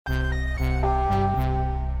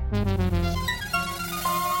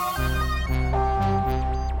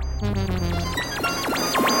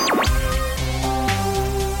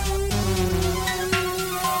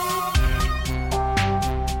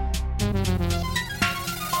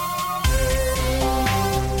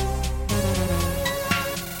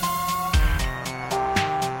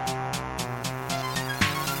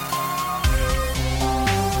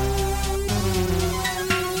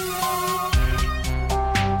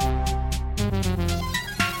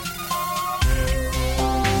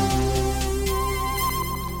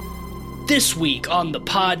This week on The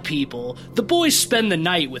Pod People, the boys spend the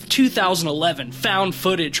night with 2011 found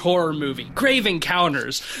footage horror movie Grave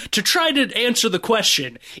Encounters to try to answer the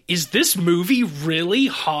question, is this movie really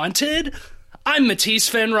haunted? I'm Matisse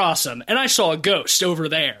Van Rossum, and I saw a ghost over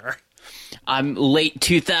there. I'm late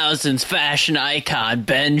 2000s fashion icon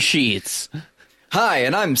Ben Sheets. Hi,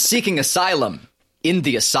 and I'm seeking asylum in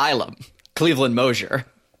the asylum, Cleveland Mosier.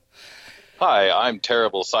 Hi, I'm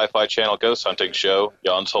terrible Sci-Fi Channel ghost hunting show,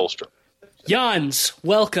 Jans Holstrom. Jans,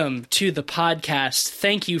 welcome to the podcast.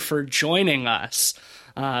 Thank you for joining us.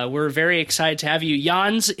 We're very excited to have you.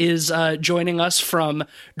 Jans is joining us from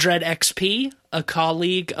Dread XP, a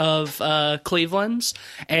colleague of Cleveland's,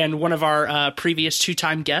 and one of our previous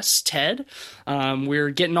two-time guests, Ted. We're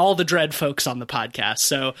getting all the Dread folks on the podcast,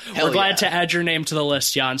 so we're glad to add your name to the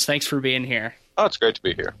list, Jans. Thanks for being here. Oh, it's great to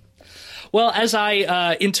be here. Well, as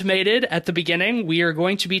I intimated at the beginning, we are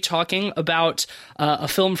going to be talking about a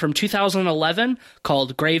film from 2011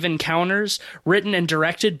 called Grave Encounters, written and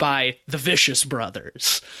directed by the Vicious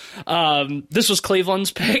Brothers. This was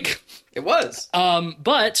Cleveland's pick. It was.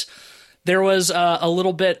 But there was a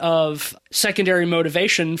little bit of secondary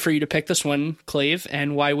motivation for you to pick this one, Cleve,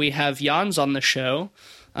 and why we have Jans on the show.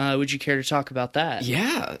 Would you care to talk about that?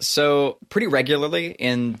 Yeah, so pretty regularly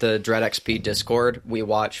in the Dread XP Discord, we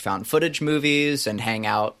watch found footage movies and hang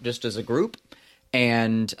out just as a group.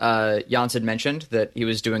 And Jans had mentioned that he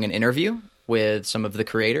was doing an interview with some of the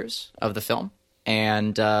creators of the film.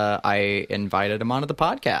 And I invited him onto the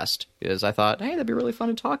podcast because I thought, hey, that'd be really fun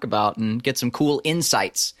to talk about and get some cool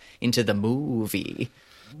insights into the movie.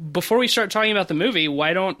 Before we start talking about the movie,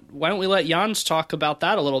 why don't we let Jans talk about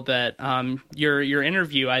that a little bit? Your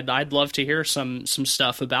interview, I'd love to hear some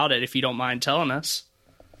stuff about it if you don't mind telling us.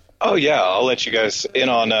 Oh yeah, I'll let you guys in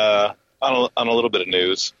on a little bit of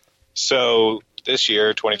news. So this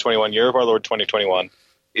year, 2021, year of our Lord 2021,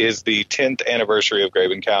 is the 10th anniversary of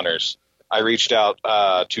Grave Encounters. I reached out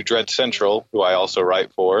to Dread Central, who I also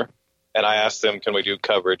write for, and I asked them, can we do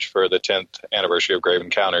coverage for the 10th anniversary of Grave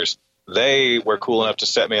Encounters? They were cool enough to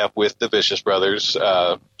set me up with the Vicious Brothers,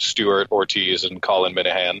 Stuart Ortiz and Colin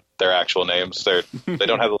Minahan, their actual names. They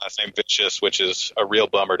don't have the last name Vicious, which is a real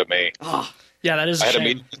bummer to me. Oh, yeah, that is a shame. I had a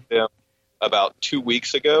meeting with them about 2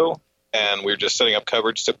 weeks ago, and we were just setting up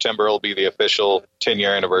coverage. September will be the official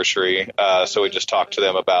 10-year anniversary, so we just talked to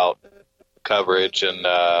them about coverage and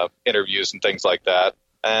interviews and things like that.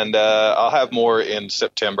 And I'll have more in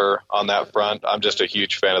September on that front. I'm just a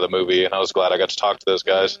huge fan of the movie, and I was glad I got to talk to those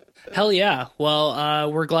guys. Hell yeah.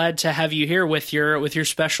 Well, we're glad to have you here with your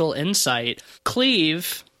special insight.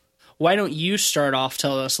 Cleve, why don't you start off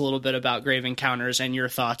telling us a little bit about Grave Encounters and your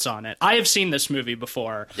thoughts on it? I have seen this movie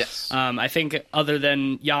before. Yes. I think other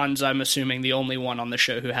than Jans, I'm assuming the only one on the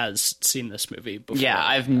show who has seen this movie before. Yeah,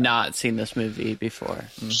 I've not seen this movie before.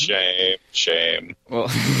 Mm-hmm. Shame. Well,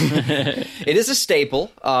 it is a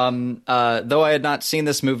staple. Though I had not seen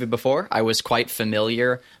this movie before, I was quite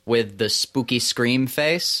familiar with the spooky scream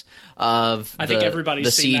face of I think everybody's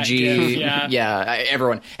the seen CG. That GIF, yeah,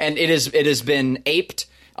 everyone. And it has been aped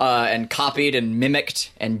and copied and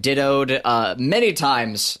mimicked and dittoed many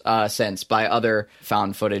times since by other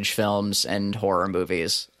found footage films and horror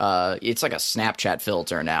movies. It's like a Snapchat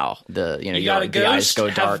filter now. You got a the eyes ghost, go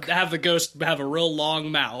dark. have the ghost have a real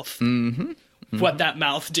long mouth. Mm-hmm. What that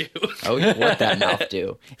mouth do? Oh, what that mouth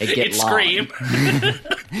do? It long. Scream.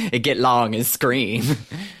 It get long and scream.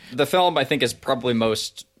 The film, I think, is probably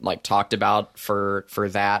most talked about for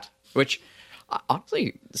that, which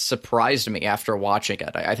honestly surprised me after watching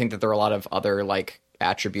it. I think that there are a lot of other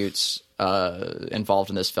attributes involved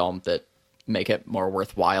in this film that make it more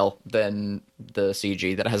worthwhile than the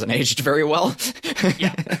CG that hasn't aged very well.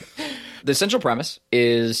 Yeah. The central premise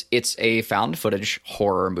is it's a found footage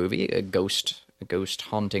horror movie, a ghost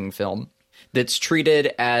haunting film that's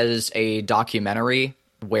treated as a documentary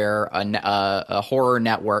where a horror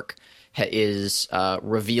network is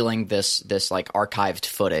revealing this archived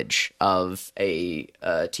footage of a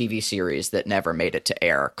TV series that never made it to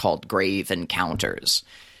air called Grave Encounters.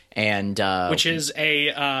 And which is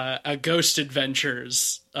a Ghost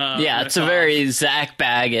Adventures. It's a very Zach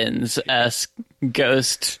Baggins-esque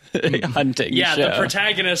ghost hunting show. The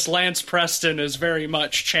protagonist, Lance Preston, is very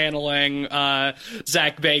much channeling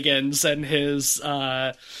Zach Bagans and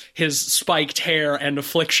his spiked hair and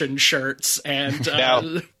affliction shirts. And now,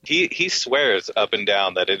 he swears up and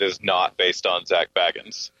down that it is not based on Zach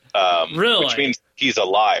Baggins. Really? Which means he's a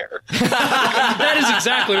liar. That is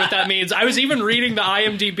exactly what that means. I was even reading the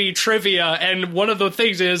IMDb trivia, and one of the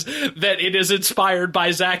things is that it is inspired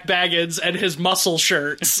by Zach Baggins and his muscle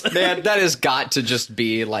shirts. Man, that has got to just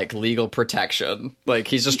be like legal protection. Like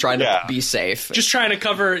he's just trying to be safe. Just trying to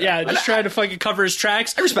cover, trying to fucking cover his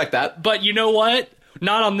tracks. I respect that. But you know what?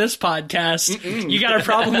 Not on this podcast. You got a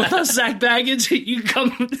problem with us, Zach Baggins? You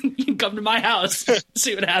can come to my house.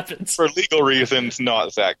 See what happens. For legal reasons,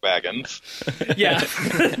 not Zach Baggins. Yeah.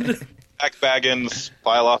 Zach Baggins,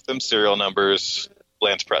 file off them serial numbers,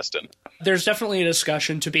 Lance Preston. There's definitely a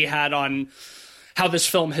discussion to be had on how this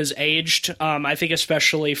film has aged. I think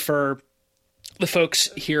especially for the folks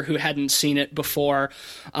here who hadn't seen it before.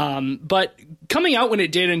 But coming out when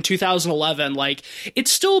it did in 2011, like,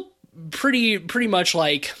 it's still pretty much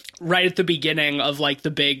like right at the beginning of like the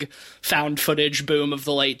big found footage boom of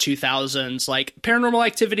the late 2000s. Like Paranormal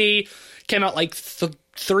Activity came out like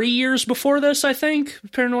 3 years before this, I think.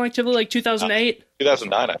 Paranormal Activity, like 2008,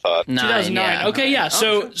 2009, I thought. 2009. Yeah. Okay, yeah.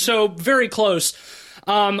 So very close.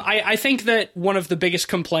 I think that one of the biggest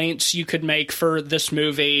complaints you could make for this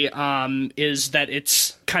movie is that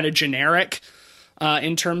it's kind of generic.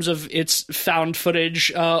 In terms of its found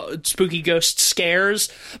footage, spooky ghost scares.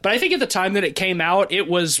 But I think at the time that it came out, it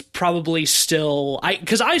was probably still...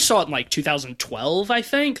 Because I saw it in like 2012, I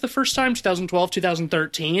think, the first time, 2012,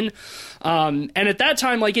 2013. And at that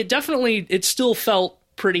time, like, it still felt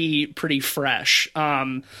pretty fresh.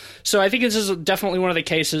 So I think this is definitely one of the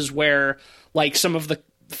cases where, like, some of the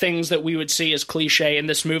things that we would see as cliche in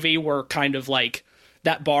this movie were kind of like...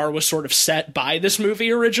 that bar was sort of set by this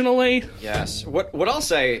movie originally. Yes. What I'll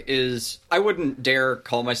say is I wouldn't dare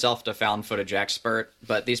call myself a found footage expert,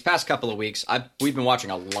 but these past couple of weeks, we've been watching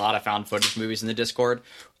a lot of found footage movies in the Discord.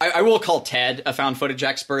 I will call Ted a found footage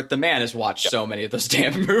expert. The man has watched so many of those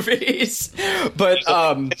damn movies. But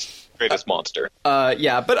Greatest monster.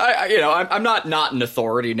 yeah, but I'm not an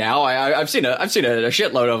authority now. I've seen a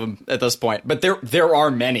shitload of them at this point, but there are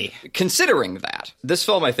many. Considering that, this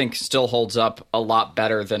film I think still holds up a lot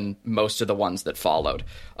better than most of the ones that followed.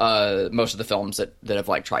 Most of the films that have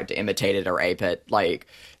like tried to imitate it or ape it. Like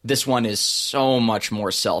this one is so much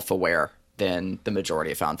more self-aware than the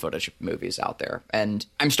majority of found footage movies out there. And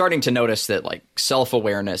I'm starting to notice that like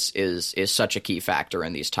self-awareness is such a key factor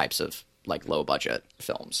in these types of like low budget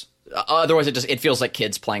films. Otherwise, it feels like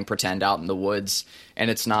kids playing pretend out in the woods, and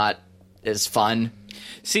it's not as fun.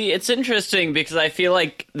 See, it's interesting because I feel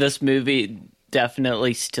like this movie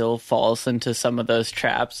definitely still falls into some of those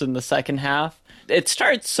traps in the second half. It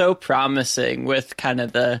starts so promising with kind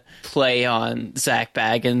of the play on Zach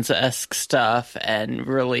Baggins-esque stuff and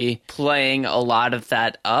really playing a lot of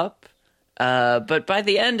that up. But by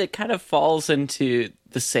the end, it kind of falls into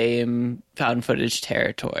the same found footage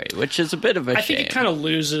territory, which is a bit of a shame. I think it kind of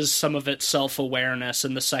loses some of its self-awareness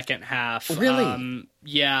in the second half. Really?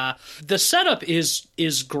 Yeah. The setup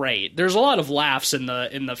is great. There's a lot of laughs in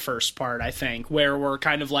the first part, I think, where we're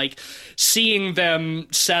kind of like seeing them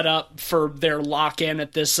set up for their lock-in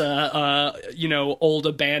at this old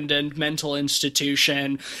abandoned mental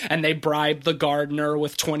institution, and they bribe the gardener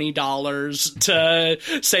with $20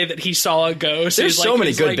 to say that he saw a ghost. There's so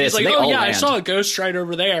many good bits. He's like, they oh all yeah, land. I saw a ghost right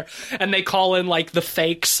over there. And they call in like the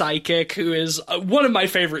fake psychic, who is one of my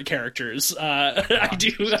favorite characters. I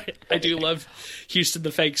do love Houston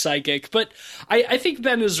the fake psychic. But I think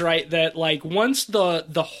Ben is right that like once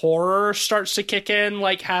the horror starts to kick in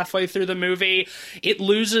like halfway through the movie, it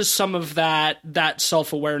loses some of that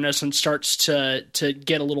self-awareness and starts to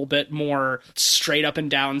get a little bit more straight up and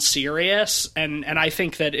down serious. And I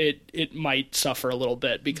think that it might suffer a little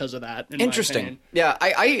bit because of that. Interesting. Yeah,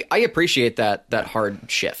 I appreciate that hard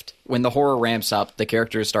shift. When the horror ramps up, the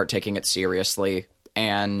characters start taking it seriously,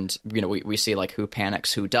 and we see like who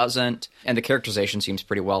panics, who doesn't, and the characterization seems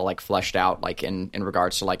pretty well like fleshed out, like in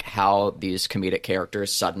regards to like how these comedic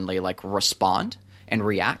characters suddenly like respond and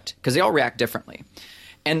react, because they all react differently.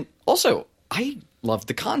 And also, I love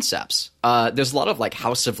the concepts. There's a lot of like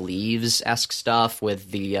House of Leaves-esque stuff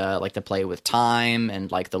with the like the play with time and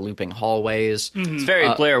like the looping hallways. It's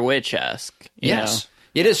very Blair Witch-esque. Yes.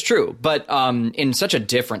 It is true, but in such a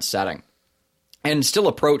different setting, and still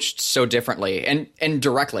approached so differently and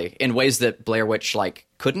directly in ways that Blair Witch like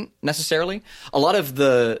couldn't necessarily. A lot of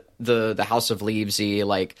the House of Leaves-y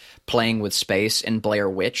like playing with space in Blair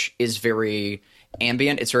Witch is very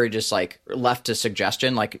ambient. It's very just like left to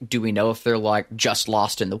suggestion. Like, do we know if they're like just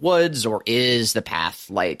lost in the woods, or is the path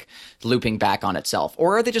like looping back on itself,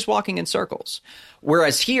 or are they just walking in circles?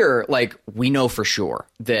 Whereas here, like, we know for sure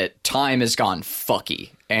that time has gone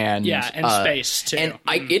fucky and space too. And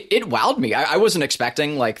it wowed me. I wasn't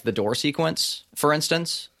expecting like the door sequence, for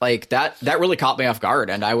instance, like that really caught me off guard,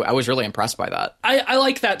 and I was really impressed by that. I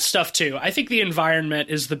like that stuff too. I think the environment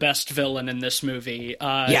is the best villain in this movie.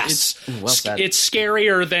 Yes, well said. It's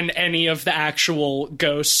scarier than any of the actual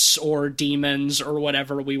ghosts or demons or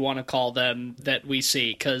whatever we want to call them that we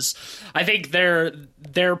see, because I think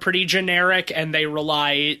they're pretty generic and they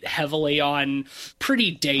rely heavily on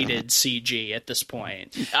pretty dated CG at this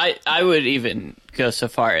point. I would even go so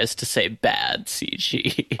far as to say bad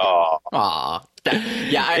CG. Aw.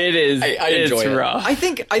 Yeah, it is. I enjoy it. Rough. I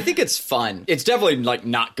think it's fun. It's definitely like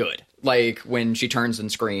not good, like when she turns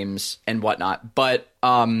and screams and whatnot. But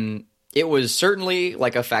it was certainly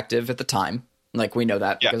like effective at the time. Like we know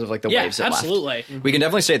that because of like the waves that absolutely. left. We can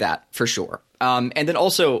definitely say that for sure. And then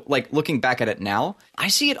also like looking back at it now, I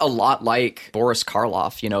see it a lot like Boris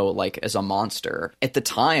Karloff, you know, like as a monster. At the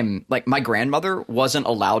time, like my grandmother wasn't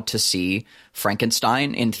allowed to see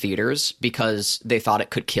Frankenstein in theaters because they thought it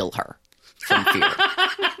could kill her from fear.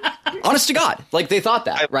 Honest to God, like they thought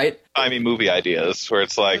that, right? I mean, movie ideas where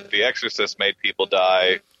it's like The Exorcist made people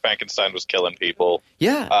die, Frankenstein was killing people.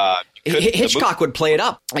 Yeah, Hitchcock would play it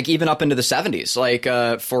up, like even up into the 70s, like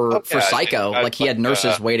for Psycho, like he had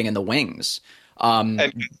nurses waiting in the wings, and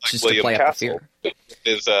just William to play Castle, up the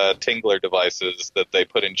fear. Is Tingler devices that they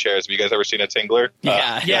put in chairs. Have you guys ever seen a Tingler?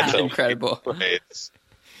 Yeah, that's incredible.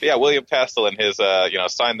 Yeah, William Castle and his,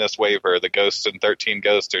 sign this waiver. The ghosts in 13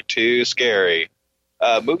 Ghosts are too scary.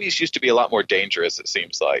 Movies used to be a lot more dangerous, it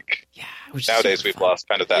seems like. Yeah. Nowadays, we've lost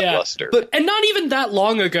kind of that luster. And not even that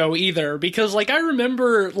long ago either, because like I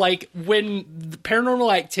remember like when the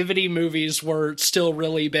Paranormal Activity movies were still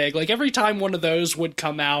really big, like every time one of those would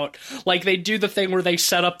come out, like they'd do the thing where they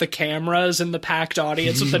set up the cameras in the packed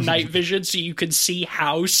audience with the night vision so you could see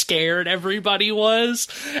how scared everybody was.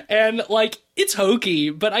 And like it's hokey,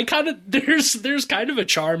 but I kind of there's kind of a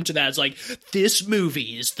charm to that. It's like, this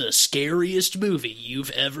movie is the scariest movie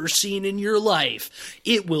you've ever seen in your life.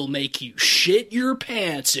 It will make you shit your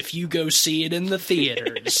pants if you go see it in the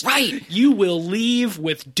theaters. Right. You will leave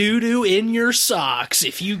with doo-doo in your socks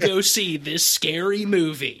if you go see this scary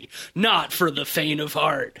movie. Not for the faint of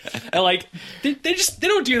heart. And like they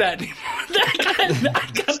don't do that anymore.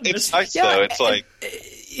 It's nice though. It's like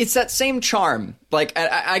it's that same charm. Like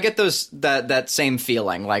I get that same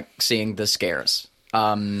feeling, like seeing the scares.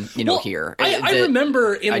 Here. I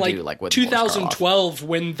remember in like 2012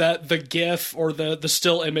 when the GIF or the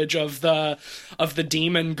still image of the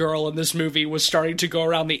demon girl in this movie was starting to go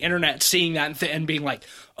around the internet, seeing that and being like,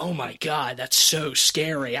 oh my God, that's so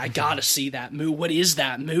scary. I gotta see that movie. What is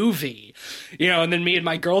that movie? You know, and then me and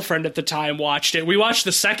my girlfriend at the time watched it. We watched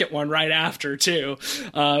the second one right after too,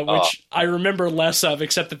 which I remember less of,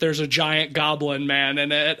 except that there's a giant goblin man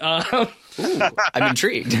in it. Ooh, I'm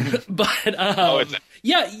intrigued. But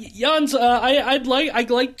Jans, I'd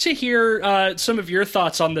like to hear some of your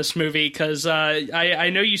thoughts on this movie, because I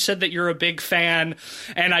know you said that you're a big fan,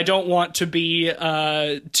 and I don't want to be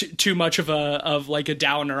too much of a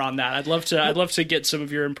downer on that. I'd love to get some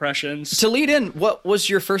of your impressions. To lead in, what was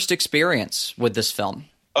your first experience with this film?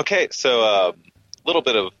 Okay, so a little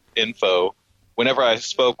bit of info. Whenever I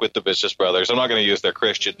spoke with the Vicious Brothers, I'm not going to use their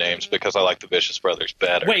Christian names because I like the Vicious Brothers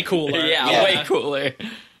better. Way cooler. Yeah, way cooler.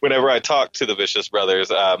 Whenever I talked to the Vicious Brothers,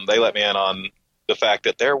 they let me in on the fact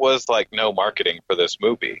that there was like no marketing for this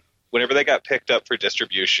movie. Whenever they got picked up for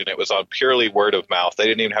distribution, it was on purely word of mouth. They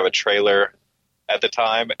didn't even have a trailer at the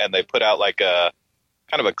time, and they put out like a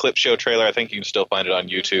kind of a clip show trailer. I think you can still find it on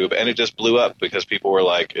YouTube, and it just blew up because people were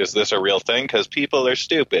like, is this a real thing? Because people are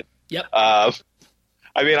stupid. Yep.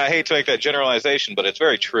 I mean, I hate to make that generalization, but it's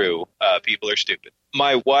very true. People are stupid.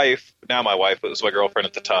 My wife, it was my girlfriend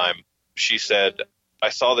at the time, she said, I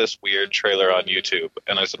saw this weird trailer on YouTube,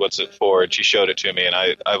 and I said, what's it for? And she showed it to me, and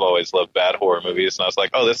I've always loved bad horror movies, and I was like,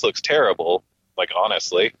 oh, this looks terrible, like,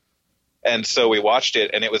 honestly. And so we watched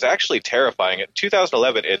it, and it was actually terrifying. In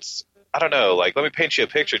 2011, I don't know, like, let me paint you a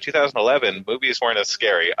picture. 2011, movies weren't as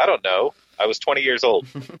scary. I don't know. I was 20 years old.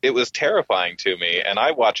 It was terrifying to me, and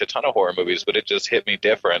I watch a ton of horror movies, but it just hit me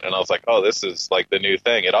different, and I was like, oh, this is like the new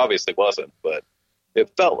thing. It obviously wasn't, but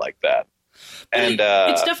it felt like that. And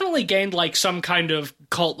it's definitely gained like some kind of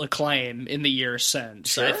cult acclaim in the years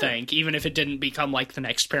since, sure. I think, even if it didn't become like the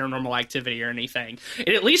next Paranormal Activity or anything.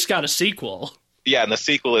 It at least got a sequel. Yeah, and the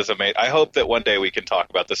sequel is amazing. I hope that one day we can talk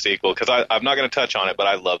about the sequel, because I'm not going to touch on it, but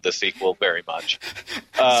I love the sequel very much.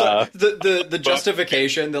 So the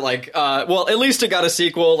justification that well, at least it got a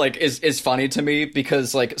sequel is funny to me,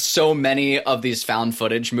 because so many of these found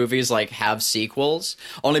footage movies have sequels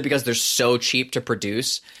only because they're so cheap to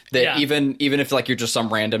produce that even if you're just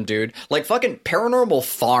some random dude, fucking Paranormal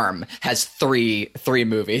Farm has three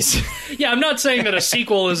movies. Yeah, I'm not saying that a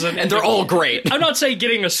sequel is an and they're all great. I'm not saying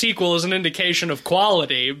getting a sequel is an indication of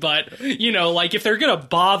quality, but if they're gonna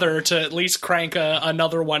bother to at least crank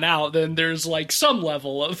another one out, then there's some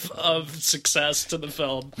level of success to the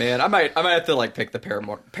film. Man, I might have to pick the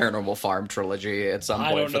Paranormal Farm trilogy at some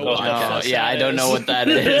point for the podcast. Yeah, I don't know what that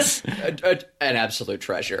is. An absolute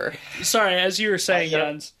treasure. Sorry, as you were saying,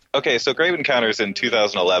 Jens. Okay, so Grave Encounters in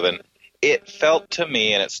 2011, it felt to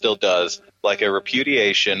me, and it still does, like a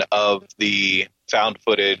repudiation of the found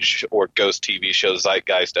footage or ghost TV show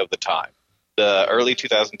zeitgeist of the time. The early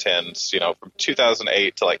 2010s, from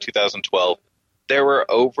 2008 to 2012, there were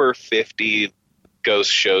over 50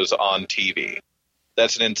 ghost shows on TV.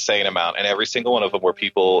 That's an insane amount, and every single one of them were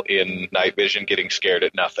people in night vision getting scared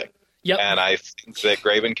at nothing. Yep. And I think that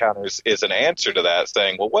Grave Encounters is an answer to that,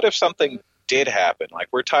 saying, well, what if something did happen?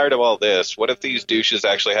 We're tired of all this. What if these douches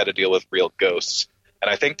actually had to deal with real ghosts?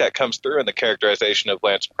 And I think that comes through in the characterization of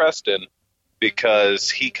Lance Preston, because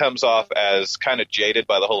he comes off as kind of jaded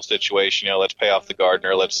by the whole situation. Let's pay off the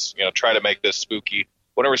gardener. Let's, try to make this spooky.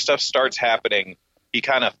 Whenever stuff starts happening, he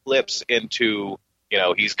kind of flips into,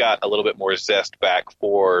 he's got a little bit more zest back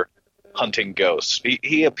for hunting ghosts.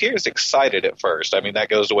 He appears excited at first. I mean, that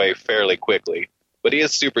goes away fairly quickly, but he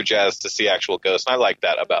is super jazzed to see actual ghosts, and I like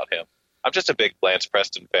that about him. I'm just a big Lance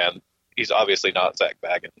Preston fan. He's obviously not Zach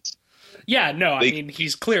Baggins. Yeah, no, I mean,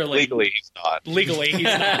 he's clearly... Legally, he's not. Legally, he's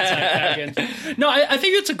not Zach Baggins. No, I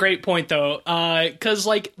think that's a great point, though, because,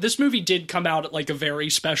 this movie did come out at, a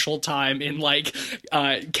very special time in,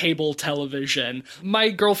 cable television. My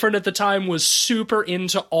girlfriend at the time was super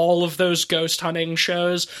into all of those ghost hunting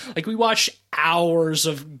shows. We watched hours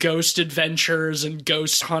of Ghost Adventures and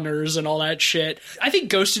Ghost Hunters and all that shit. I think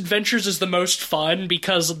Ghost Adventures is the most fun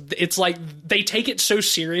because it's they take it so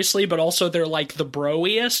seriously, but also they're the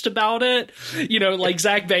broiest about it.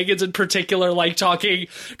 Zach Bagans in particular,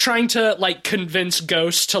 trying to convince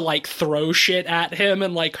Ghost to throw shit at him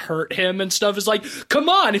and hurt him and stuff is come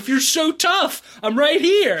on, if you're so tough, I'm right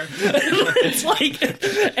here. It's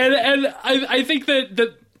and I think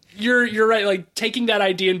that You're right, taking that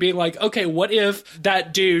idea and being okay, what if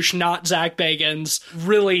that douche, not Zach Bagans,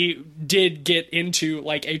 really did get into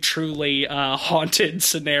a truly haunted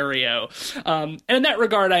scenario? And in that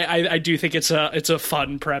regard, I do think it's a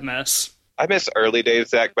fun premise. I miss early days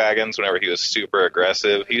Zach Baggins whenever he was super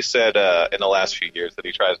aggressive. He said in the last few years that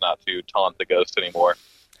he tries not to taunt the ghost anymore.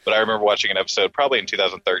 But I remember watching an episode probably in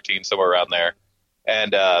 2013, somewhere around there.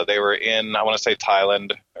 And they were in, I want to say,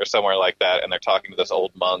 Thailand or somewhere like that, and they're talking to this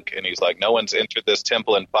old monk, and he's like, no one's entered this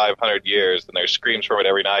temple in 500 years, and there's screams from it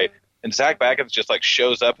every night. And Zach Baggins just,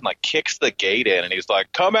 shows up and, kicks the gate in, and he's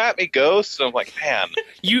like, come at me, ghost! And I'm like, man.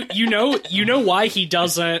 You know why he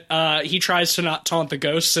doesn't, he tries to not taunt the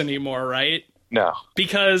ghosts anymore, right? No.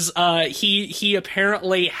 Because he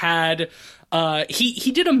apparently had...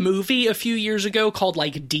 he did a movie a few years ago called,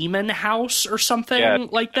 Demon House or something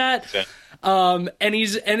like that. Yeah. And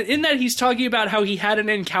in that he's talking about how he had an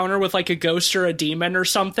encounter with a ghost or a demon or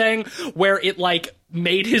something where it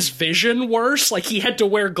made his vision worse. He had to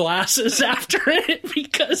wear glasses after it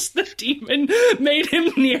because the demon made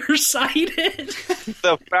him nearsighted.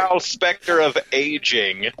 The foul specter of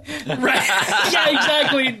aging. Right. Yeah,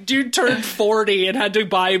 exactly. Dude turned 40 and had to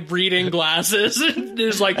buy reading glasses. And it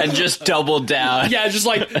was and just doubled down. Yeah, just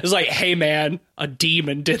it was hey man, a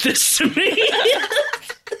demon did this to me.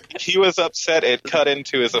 He was upset it cut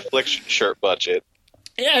into his affliction shirt budget.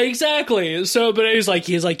 Yeah, exactly. So, but he's like,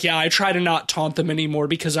 yeah, I try to not taunt them anymore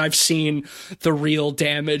because I've seen the real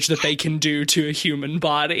damage that they can do to a human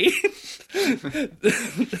body.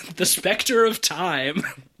 The specter of time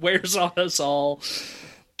wears on us all.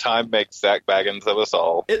 Time makes Zach Baggins of us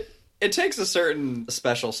all. It takes a certain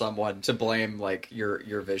special someone to blame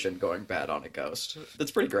your vision going bad on a ghost. That's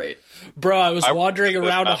pretty great. Bro, I was wandering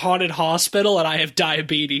around a haunted hospital and I have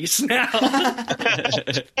diabetes now.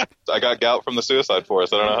 I got gout from the Suicide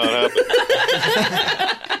Forest. I don't know how it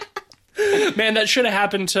happened. Man, that should have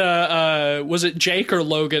happened to was it Jake or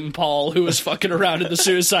Logan Paul who was fucking around in the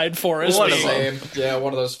Suicide Forest? One of them. Yeah,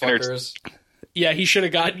 one of those fuckers. Yeah, he should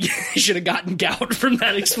have gotten gout from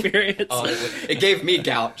that experience. It gave me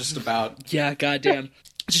gout, just about. Yeah, goddamn.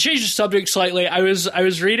 To change the subject slightly, I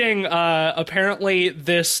was reading apparently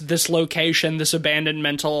this location, this abandoned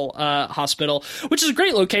mental hospital, which is a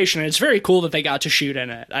great location, and it's very cool that they got to shoot in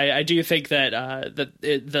it. I do think that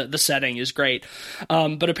the setting is great,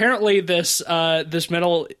 but apparently this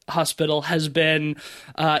mental hospital has been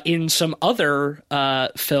in some other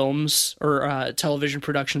films or television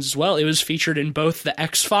productions as well. It was featured in both the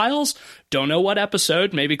X-Files. Don't know what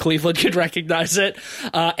episode. Maybe Cleveland could recognize it.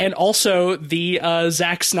 And also the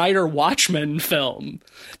Zack Snyder Watchmen film.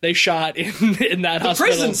 They shot in that hospital.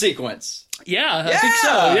 Prison sequence. Yeah, I think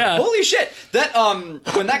so. Yeah. Holy shit! That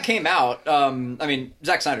when that came out, I mean,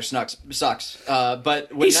 Zack Snyder sucks.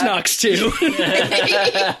 But when he snucks too.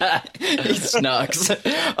 He snucks.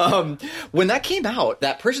 When that came out,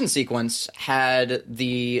 that prison sequence had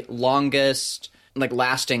the longest,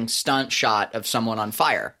 lasting stunt shot of someone on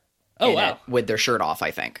fire. Oh, wow. With their shirt off, I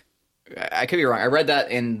think. I could be wrong. I read that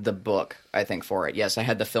in the book, I think, for it. Yes, I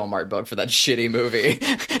had the film art book for that shitty movie.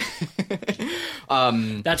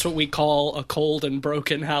 That's what we call a cold and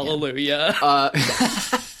broken hallelujah.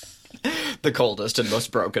 The coldest and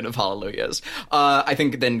most broken of hallelujahs. I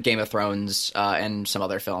think then Game of Thrones and some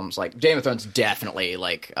other films, like Game of Thrones definitely,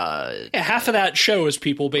 half of that show is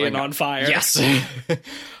people being on fire. Yes.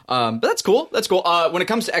 But that's cool. That's cool. When it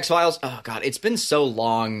comes to X-Files, oh god, it's been so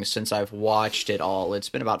long since I've watched it all. It's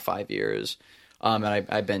been about 5 years. And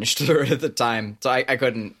I binged through it at the time. So I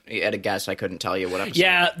couldn't, at a guess, I couldn't tell you what episode.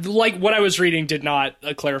 Yeah, what I was reading did not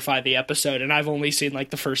clarify the episode, and I've only seen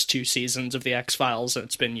the first 2 seasons of the X-Files, and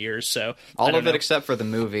it's been years, so all of it except for the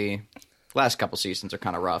movie. Last couple seasons are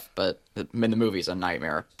kind of rough, but the movie's a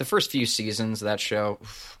nightmare. The first few seasons of that show,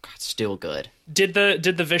 God, still good. Did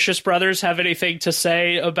the Vicious Brothers have anything to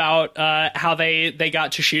say about how they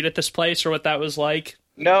got to shoot at this place, or what that was like?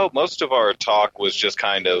 No, most of our talk was just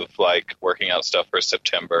kind of working out stuff for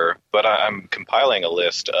September, but I'm compiling a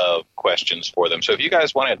list of questions for them. So if you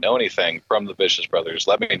guys want to know anything from the Vicious Brothers,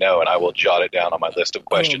 let me know and I will jot it down on my list of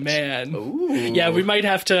questions. Oh, man. Ooh. Yeah, we might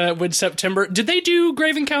have to, when September... Did they do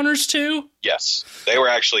Grave Encounters too? Yes, they were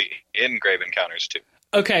actually in Grave Encounters too.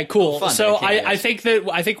 Okay, cool. Fun, so I think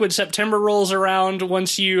when September rolls around,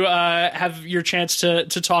 once you have your chance to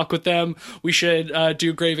talk with them, we should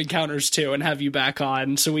do Grave Encounters too and have you back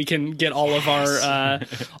on so we can get all of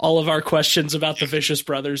our questions about the Vicious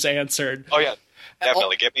Brothers answered. Oh yeah,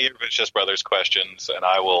 definitely. Give me your Vicious Brothers questions and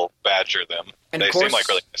I will badger them. And they seem like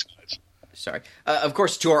really nice guys. Sorry. Of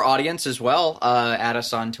course, to our audience as well, add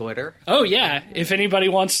us on Twitter. Oh yeah, if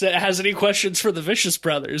anybody has any questions for the Vicious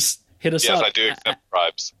Brothers, hit us up. Yes, I do accept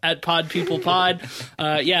bribes. At Pod People Pod.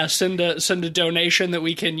 Send a donation that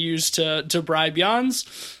we can use to bribe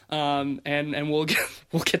Jans, and we'll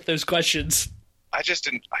get those questions. I just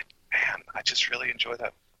really enjoy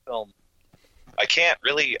that film. I can't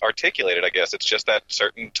really articulate it, I guess. It's just that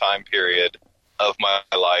certain time period of my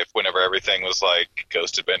life whenever everything was like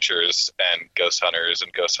Ghost Adventures and Ghost Hunters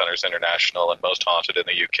and Ghost Hunters International and Most Haunted in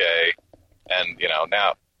the UK. And,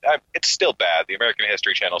 now... it's still bad. The American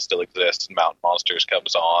History Channel still exists, and Mountain Monsters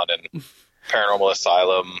comes on, and Paranormal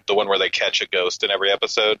Asylum, the one where they catch a ghost in every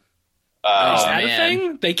episode. Is that a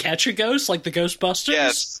thing? They catch a ghost, like the Ghostbusters?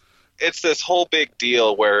 Yes. It's this whole big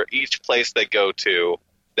deal where each place they go to,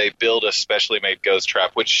 they build a specially made ghost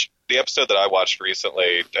trap, which the episode that I watched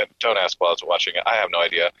recently, don't ask while I was watching it, I have no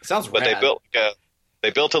idea. Sounds But rad. they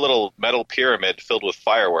built a little metal pyramid filled with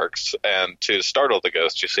fireworks, and to startle the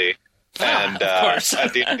ghost, you see. And of course.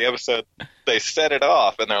 at the end of the episode, they set it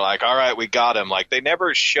off, and they're like, all right, we got him. They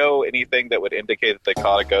never show anything that would indicate that they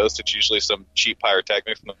caught a ghost. It's usually some cheap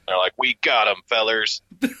pyrotechnics, and they're like, we got him, fellers.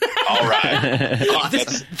 All right.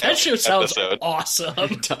 That show sounds episode. awesome.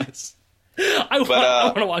 It does. I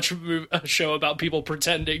want to watch a show about people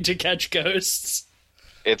pretending to catch ghosts.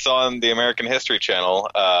 It's on the American History Channel.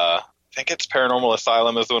 I think it's Paranormal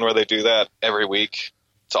Asylum is the one where they do that every week.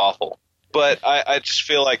 It's awful. But I just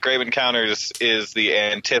feel like Grave Encounters is the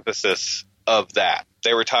antithesis of that.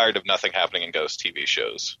 They were tired of nothing happening in ghost TV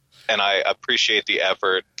shows. And I appreciate the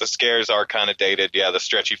effort. The scares are kind of dated. Yeah, the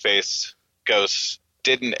stretchy face ghosts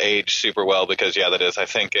didn't age super well because, that is, I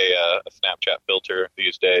think, a Snapchat filter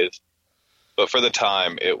these days. But for the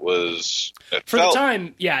time, it was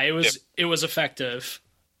effective.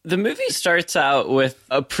 The movie starts out with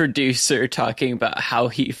a producer talking about how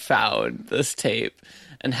he found this tape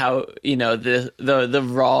and how, the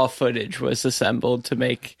raw footage was assembled to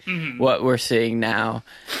make what we're seeing now.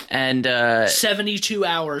 And 72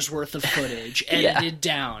 hours worth of footage edited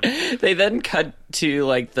down. They then cut to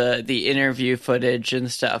the interview footage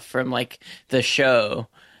and stuff from the show.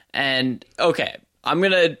 And okay, I'm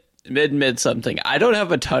going to admit something. I don't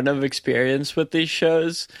have a ton of experience with these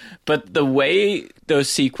shows, but the way those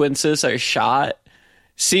sequences are shot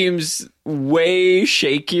seems way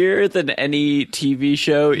shakier than any TV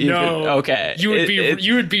show. Even. No, okay, you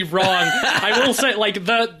would be wrong. I will say, like,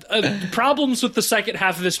 the problems with the second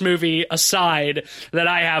half of this movie aside that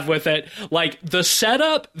I have with it, like, the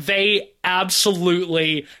setup, they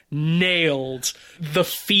absolutely nailed the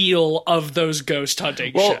feel of those ghost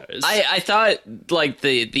hunting shows. I thought, like,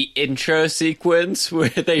 the intro sequence where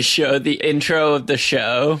they show the intro of the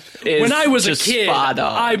show is when I was a just kid, spot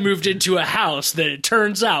on. I moved into a house that it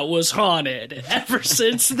turns out was haunted. Ever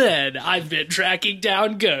since then, I've been tracking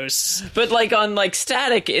down ghosts. But, like, on, like,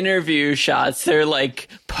 static interview shots, they're, like,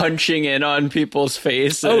 punching in on people's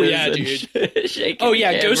faces. Oh, yeah, and dude. shaking Oh,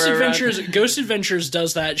 yeah, the camera around. Ghost Adventures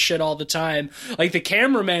does that shit all the time. Like, the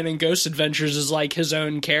cameraman in Ghost Adventures is, like, his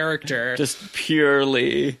own character. Just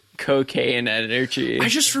purely cocaine energy. I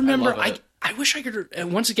just remember, love it. I wish I could.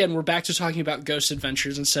 Once again, we're back to talking about Ghost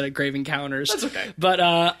Adventures instead of Grave Encounters. That's okay. But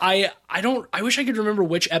I wish I could remember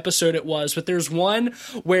which episode it was. But there's one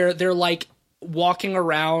where they're like walking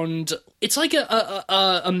around. It's like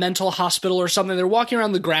a mental hospital or something. They're walking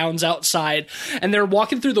around the grounds outside, and they're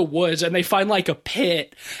walking through the woods, and they find like a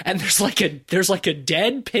pit, and there's like a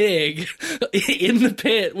dead pig in the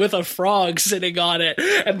pit with a frog sitting on it,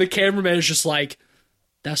 and the cameraman is just like,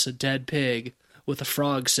 "That's a dead pig with a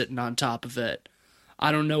frog sitting on top of it.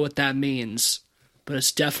 I don't know what that means, but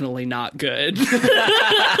it's definitely not good."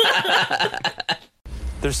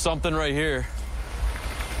 There's something right here.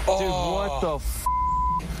 Dude, what the f***?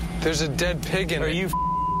 There's a dead pig in it. Are you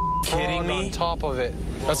kidding me? On top of it.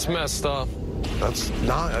 That's messed up. That's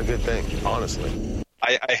not a good thing, honestly.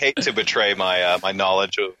 I hate to betray my my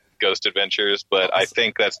knowledge of Ghost Adventures, but I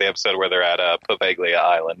think that's the episode where they're at Poveglia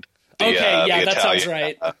Island. Okay, yeah, the that sounds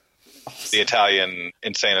right. The Italian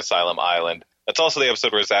insane asylum island. That's also the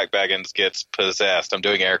episode where Zach Baggins gets possessed. I'm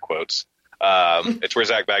doing air quotes. It's where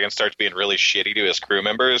Zach Baggins starts being really shitty to his crew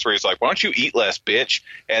members, where he's like, "Why don't you eat less, bitch?"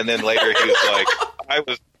 And then later he was like,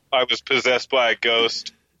 I was possessed by a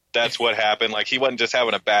ghost. That's what happened. Like, he wasn't just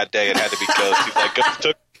having a bad day. It had to be ghost. He's like,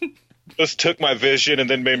 ghost took my vision and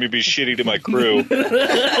then made me be shitty to my crew.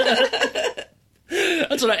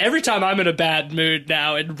 That's what every time I'm in a bad mood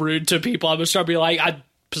now and rude to people, I'm gonna start being like, "I'm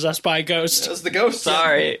possessed by a ghost." It was the ghost.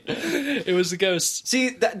 Sorry. It was the ghost. See,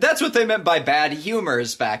 that's what they meant by bad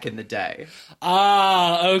humors back in the day.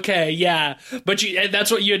 Ah, okay, yeah. But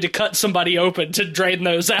that's what you had to cut somebody open to drain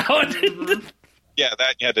those out. Yeah,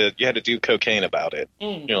 that you had to do cocaine about it.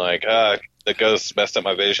 You're like, the ghost messed up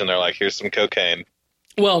my vision. They're like, "Here's some cocaine."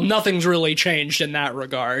 Well, nothing's really changed in that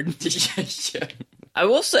regard. Yeah. I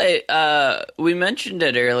will say, we mentioned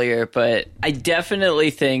it earlier, but I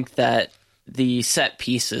definitely think that the set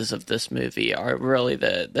pieces of this movie are really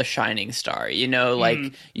the shining star. You know,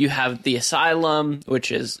 like, you have the asylum,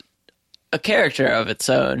 which is a character of its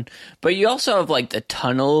own, but you also have, like, the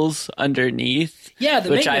tunnels underneath, Yeah, the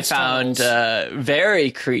which I maintenance found tunnels.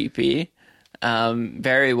 very creepy,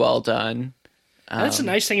 very well done. That's a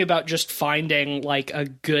nice thing about just finding, like, a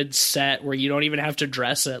good set where you don't even have to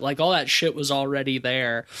dress it. Like, all that shit was already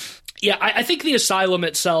there. Yeah, I think the asylum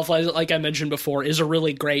itself, like I mentioned before, is a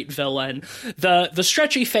really great villain. The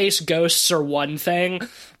stretchy face ghosts are one thing,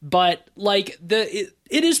 but, like, it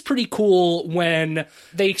is pretty cool when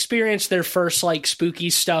they experience their first, like, spooky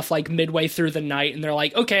stuff, like, midway through the night, and they're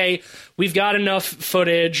like, "Okay, we've got enough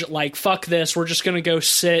footage, like, fuck this, we're just gonna go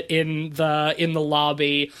sit in the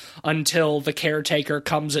lobby until the caretaker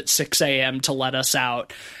comes at 6 a.m. to let us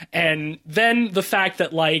out." And then the fact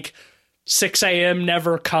that, like, 6 a.m.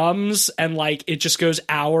 never comes, and, like, it just goes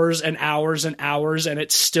hours and hours and hours, and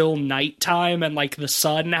it's still nighttime, and, like, the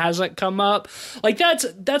sun hasn't come up. Like, that's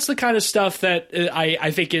the kind of stuff that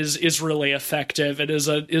I think is really effective and is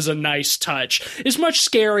a nice touch. It's much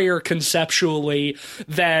scarier conceptually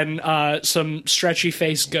than some stretchy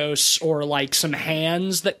face ghosts or, like, some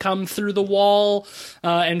hands that come through the wall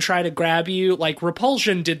and try to grab you. Like,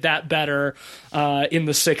 Repulsion did that better in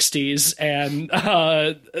the 60s, and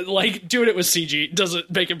like, doing it with CG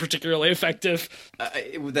doesn't make it particularly effective.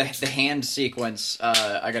 The hand sequence,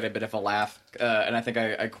 I got a bit of a laugh, and I think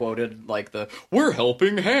I quoted, like, the "we're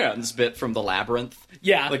helping hands" bit from The Labyrinth.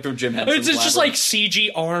 Yeah. Like, from Jim Henson's It's just, Labyrinth. like, CG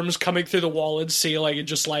arms coming through the wall and ceiling and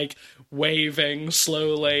just, like, waving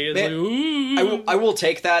slowly. It's like, ooh. I will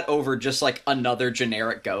take that over just, like, another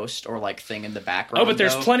generic ghost or, like, thing in the background. Oh, but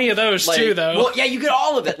there's though. plenty of those, Like, too, though. Well, yeah, you get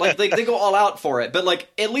all of it. Like, they go all out for it. But, like,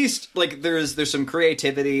 at least, like, there's some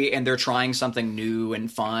creativity, and they're trying something new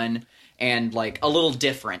and fun. and like a little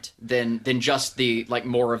different than just the like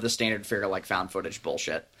more of the standard fare like found footage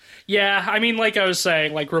bullshit. Yeah, I mean, like I was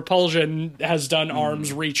saying, like Repulsion has done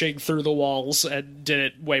arms reaching through the walls and did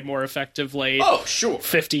it way more effectively. Oh, sure.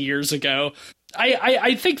 50 years ago.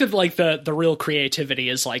 I think that like the real creativity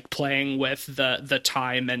is like playing with the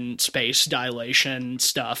time and space dilation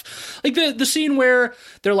stuff. Like the scene where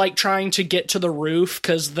they're like trying to get to the roof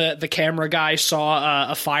because the camera guy saw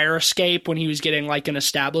a fire escape when he was getting like an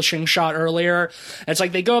establishing shot earlier. And it's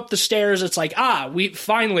like they go up the stairs. It's like, we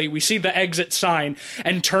see the exit sign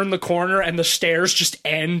and turn the corner and the stairs just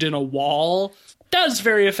end in a wall. That's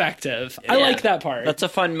very effective. I like that part. That's a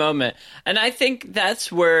fun moment. And I think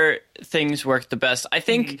that's where things work the best. I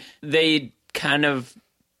think they kind of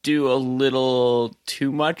do a little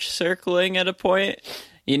too much circling at a point.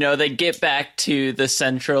 You know, they get back to the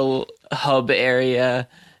central hub area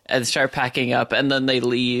and start packing up, and then they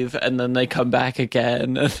leave, and then they come back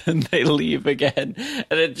again, and then they leave again.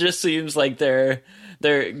 And it just seems like they're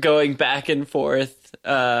going back and forth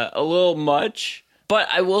a little much. But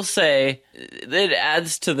I will say it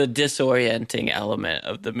adds to the disorienting element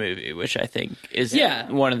of the movie, which I think is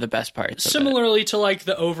one of the best parts. Similarly to like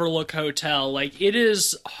the Overlook Hotel, like it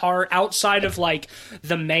is hard outside of like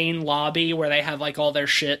the main lobby where they have like all their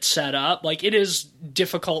shit set up. Like it is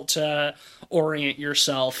difficult to orient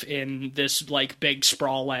yourself in this like big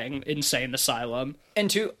sprawling insane asylum. And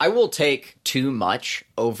two, I will take too much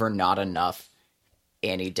over not enough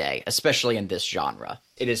any day, especially in this genre.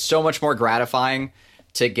 It is so much more gratifying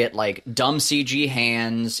to get like dumb CG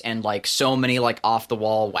hands and like so many like off the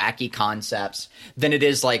wall wacky concepts than it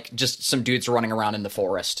is like just some dudes running around in the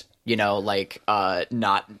forest, you know, like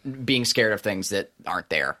not being scared of things that aren't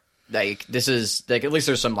there. Like this is like at least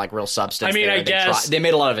there's some like real substance. I mean, there. I guess they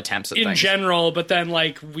made a lot of attempts at in things. general, but then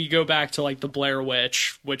like we go back to like the Blair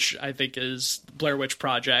Witch, which I think is Blair Witch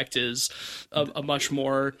Project is a much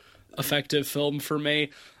more effective film for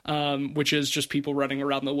me, which is just people running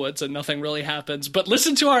around the woods and nothing really happens. But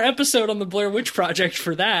listen to our episode on the Blair Witch Project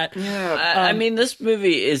for that. Yeah, I mean, this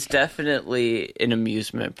movie is definitely an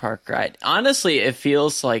amusement park ride. Honestly, it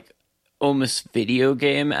feels like almost video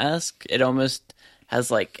game-esque. It almost has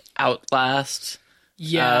like Outlast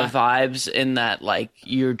vibes in that like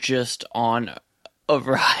you're just on a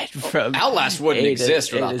ride from Outlast wouldn't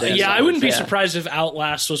exist without that. Yeah, I wouldn't be surprised if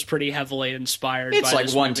Outlast was pretty heavily inspired. It's by like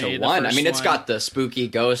this 1 movie, to the 1. I first mean, it's one. got the spooky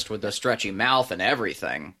ghost with the stretchy mouth and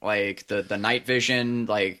everything. Like the night vision.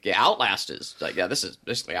 Like Outlast is like this is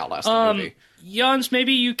basically Outlast the movie. Jans,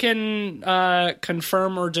 maybe you can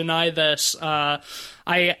confirm or deny this. I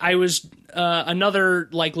was another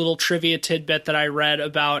like little trivia tidbit that I read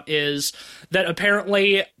about is that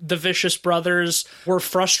apparently the Vicious Brothers were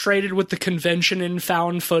frustrated with the convention in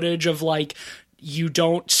found footage of like you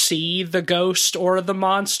don't see the ghost or the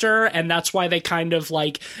monster, and that's why they kind of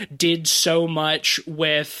like did so much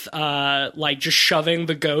with like just shoving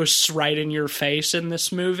the ghosts right in your face in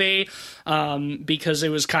this movie, because it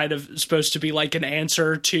was kind of supposed to be like an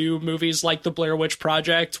answer to movies like the Blair Witch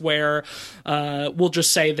Project, where we'll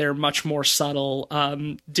just say they're much more subtle.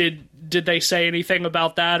 Did they say anything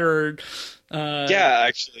about that, or yeah,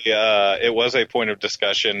 actually it was a point of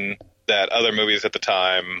discussion that other movies at the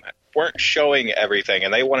time weren't showing everything,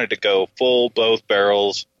 and they wanted to go full both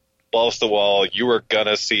barrels, balls to the wall. You were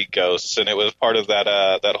gonna see ghosts, and it was part of that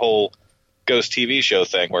that whole ghost TV show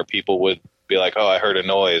thing where people would be like, "Oh, I heard a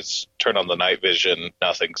noise. Turn on the night vision.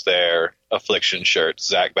 Nothing's there." Affliction shirt,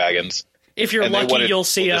 Zach Baggins. If you're And they lucky, wanted you'll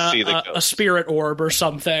see people to a ghost. spirit orb or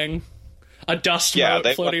something, a dust mote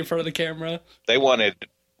floating in front of the camera. They wanted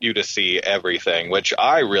you to see everything, which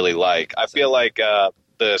I really like. I feel like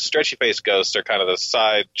the stretchy face ghosts are kind of the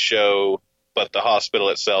sideshow, but the hospital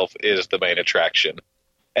itself is the main attraction.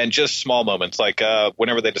 And just small moments, like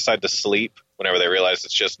whenever they decide to sleep, whenever they realize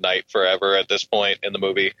it's just night forever at this point in the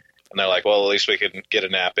movie, and they're like, well, at least we can get a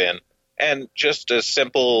nap in. And just a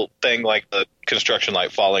simple thing like the construction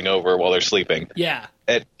light falling over while they're sleeping. Yeah.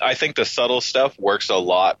 I think the subtle stuff works a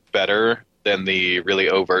lot better than the really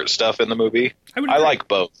overt stuff in the movie. I like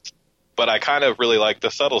both. But I kind of really like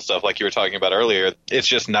the subtle stuff, like you were talking about earlier. It's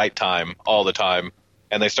just nighttime all the time,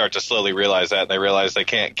 and they start to slowly realize that, and they realize they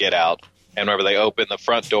can't get out. And whenever they open the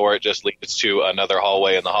front door, it just leads to another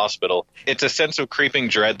hallway in the hospital. It's a sense of creeping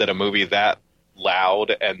dread that a movie that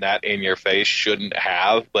loud and that in your face shouldn't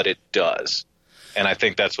have, but it does. And I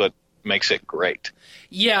think that's what makes it great.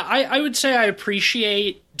 Yeah, I would say I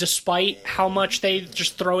appreciate, despite how much they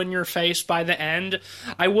just throw in your face by the end,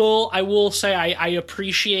 I will say I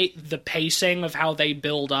appreciate the pacing of how they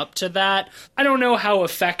build up to that. I don't know how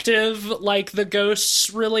effective like the ghosts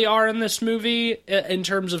really are in this movie in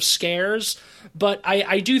terms of scares, But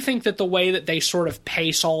I do think that the way that they sort of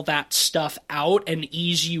pace all that stuff out and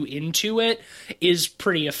ease you into it is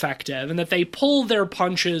pretty effective, and that they pull their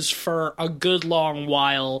punches for a good long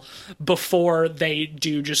while before they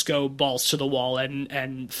do just go balls to the wall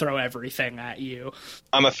and throw everything at you.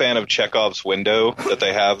 I'm a fan of Chekhov's window that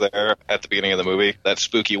they have there at the beginning of the movie. That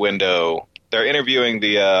spooky window. They're interviewing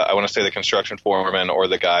the, I want to say the construction foreman or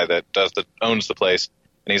the guy that owns the place.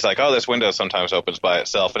 And he's like, oh, this window sometimes opens by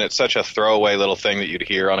itself. And it's such a throwaway little thing that you'd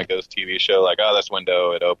hear on a ghost TV show. Like, oh, this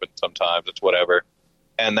window, it opens sometimes. It's whatever.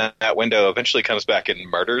 And that window eventually comes back and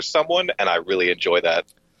murders someone. And I really enjoy that.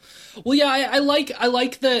 Well, yeah, I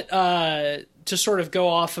like that, to sort of go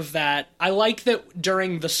off of that, I like that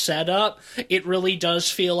during the setup, it really does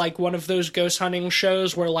feel like one of those ghost hunting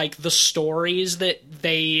shows where, like, the stories that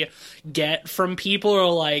they get from people are,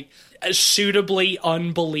 like, suitably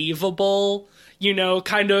unbelievable, you know,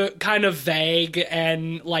 kind of vague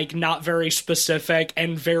and, like, not very specific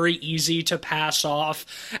and very easy to pass off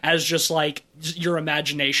as just, like, your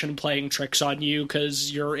imagination playing tricks on you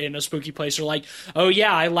because you're in a spooky place. Or like, oh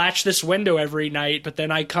yeah, I latch this window every night, but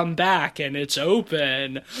then I come back and it's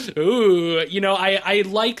open. Ooh, you know, I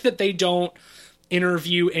like that they don't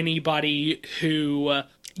interview anybody who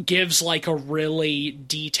gives like a really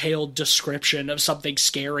detailed description of something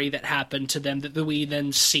scary that happened to them that we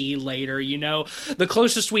then see later, you know? The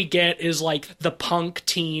closest we get is like the punk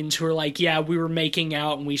teens who are like, yeah, we were making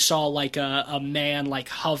out and we saw like a man like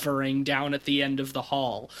hovering down at the end of the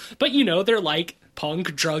hall. But, you know, they're like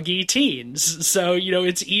punk druggy teens. So, you know,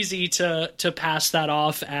 it's easy to pass that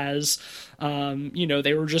off as you know,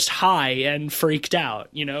 they were just high and freaked out,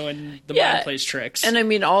 you know, and the mind plays tricks. And I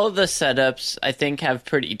mean, all of the setups, I think, have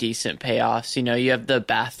pretty decent payoffs. You know, you have the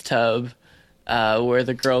bathtub where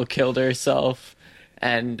the girl killed herself,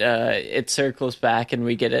 and it circles back and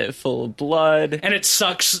we get it full of blood. And it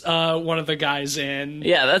sucks one of the guys in.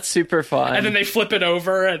 Yeah, that's super fun. And then they flip it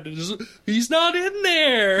over and he's not in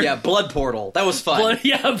there. Yeah, blood portal. That was fun.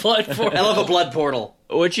 Blood portal. I love a blood portal.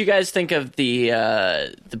 What'd you guys think of the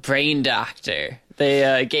brain doctor?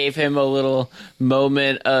 They gave him a little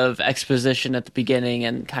moment of exposition at the beginning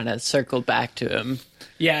and kind of circled back to him.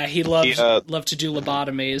 Yeah, he loved to do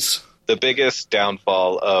lobotomies. The biggest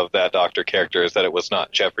downfall of that doctor character is that it was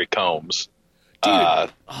not Jeffrey Combs. Dude,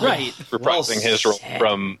 right. Reprising his role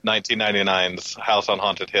from 1999's House on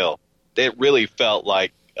Haunted Hill. It really felt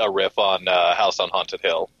like a riff on House on Haunted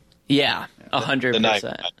Hill. Yeah,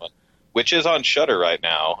 100%. Which is on Shudder right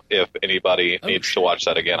now, if anybody needs to watch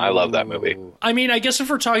that again. I love that movie. I mean, I guess if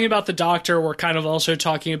we're talking about the Doctor, we're kind of also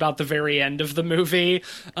talking about the very end of the movie,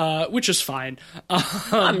 which is fine.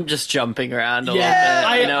 I'm just jumping around a little bit.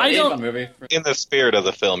 I don't... movie. In the spirit of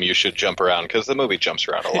the film, you should jump around, because the movie jumps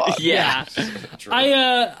around a lot. Yeah.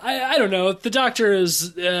 I don't know. The Doctor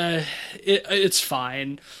is... it's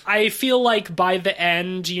fine. I feel like by the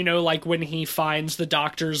end, you know, like when he finds the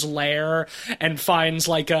Doctor's lair and finds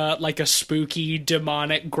like a spooky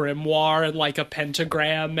demonic grimoire and like a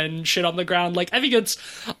pentagram and shit on the ground, like I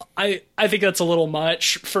think that's a little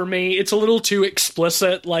much for me. It's a little too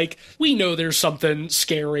explicit. Like, we know there's something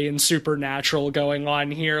scary and supernatural going on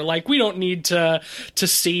here. Like, we don't need to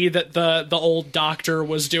see that the old Doctor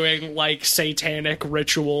was doing like satanic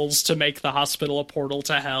rituals to make the hospital a portal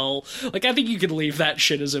to hell. Like, I think you could leave that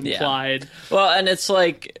shit as implied. Yeah. Well, and it's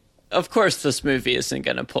like, of course this movie isn't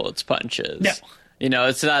going to pull its punches. No. You know,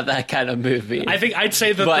 it's not that kind of movie. I think I'd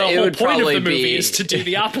say that the whole point of the movie is to do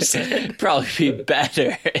the opposite. It'd probably be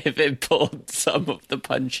better if it pulled some of the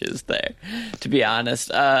punches there, to be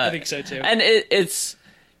honest. I think so, too. And it's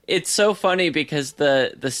so funny because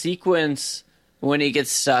the sequence when he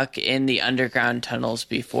gets stuck in the underground tunnels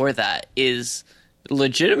before that is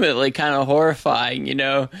legitimately kind of horrifying. You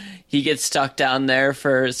know, he gets stuck down there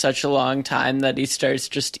for such a long time that he starts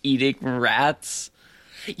just eating rats.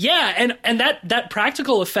 Yeah, and that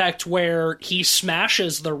practical effect where he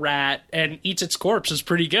smashes the rat and eats its corpse is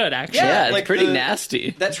pretty good, actually. Yeah, it's like pretty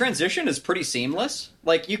nasty. That transition is pretty seamless.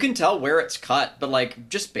 Like, you can tell where it's cut, but, like,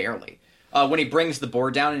 just barely. When he brings the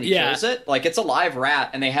board down and he kills it, like, it's a live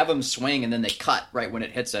rat, and they have him swing, and then they cut right when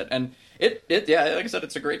it hits it. And it yeah, like I said,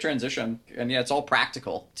 it's a great transition. And, yeah, it's all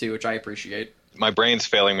practical, too, which I appreciate. My brain's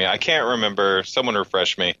failing me. I can't remember. Someone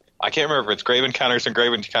refresh me. I can't remember if it's Grave Encounters and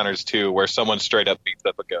Grave Encounters 2 where someone straight up beats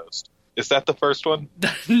up a ghost. Is that the first one?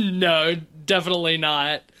 No, definitely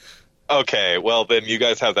not. Okay, well then you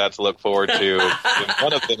guys have that to look forward to. In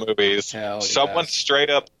one of the movies, someone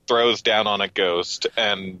straight up throws down on a ghost,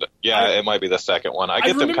 and it might be the second one. I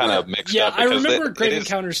get them kind of mixed up. I remember Grave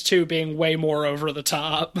Encounters 2 being way more over the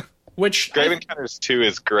top Which Grave Encounters 2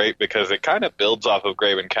 is great because it kind of builds off of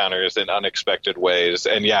Grave Encounters in unexpected ways.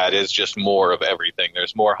 And yeah, it is just more of everything.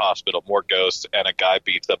 There's more hospital, more ghosts, and a guy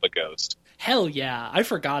beats up a ghost. Hell yeah, I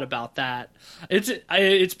forgot about that.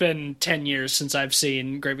 It's been 10 years since I've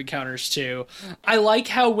seen Grave Encounters 2. I like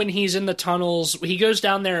how when he's in the tunnels, he goes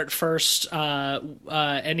down there at first,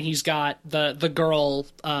 and he's got the girl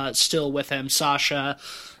still with him, Sasha,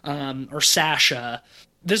 or Sasha.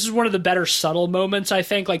 This is one of the better subtle moments, I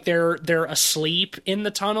think. Like, they're asleep in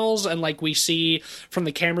the tunnels, and, like, we see from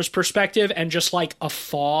the camera's perspective, and just, like, a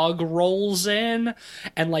fog rolls in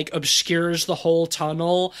and, like, obscures the whole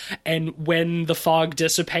tunnel, and when the fog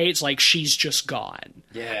dissipates, like, she's just gone.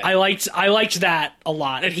 Yeah. I liked that a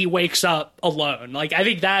lot, and he wakes up alone. Like, I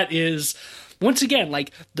think that is, once again,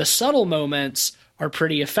 like, the subtle moments are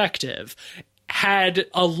pretty effective. Had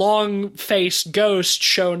a long-faced ghost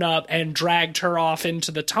shown up and dragged her off into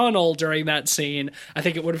the tunnel during that scene, I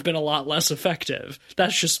think it would have been a lot less effective.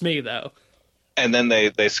 That's just me, though. And then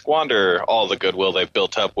they squander all the goodwill they've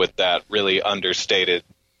built up with that really understated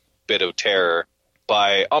bit of terror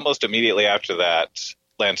by almost immediately after that,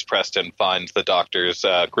 Lance Preston finds the doctor's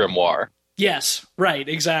grimoire. Yes, right,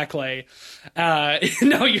 exactly. No,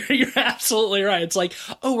 you're absolutely right. It's like,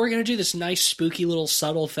 oh, we're going to do this nice, spooky little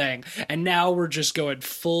subtle thing, and now we're just going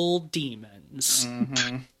full demons.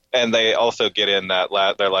 Mm-hmm. And they also get in that,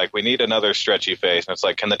 they're like, we need another stretchy face. And it's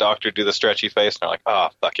like, can the doctor do the stretchy face? And they're like, oh,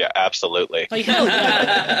 fuck yeah, absolutely. Like, hell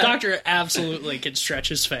yeah, the doctor absolutely can stretch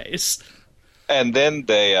his face. And then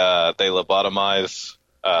they lobotomize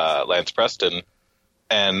Lance Preston.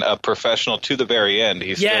 And a professional to the very end,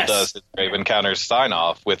 he still does his Grave Encounters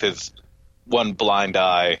sign-off with his one blind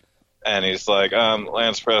eye. And he's like,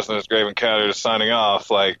 Lance Preston's Grave Encounters signing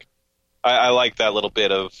off. Like, I like that little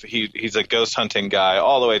bit of, he's a ghost hunting guy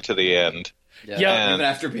all the way to the end. Yeah, even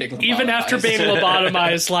after being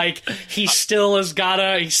lobotomized, like, he still has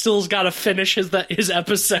gotta finish his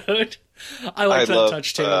episode. I like that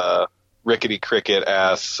touch, too. Rickety Cricket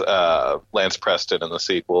asks Lance Preston in the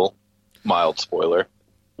sequel. Mild spoiler.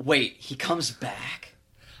 Wait, he comes back?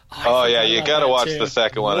 Oh yeah, you gotta watch the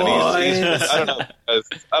second one. And he's I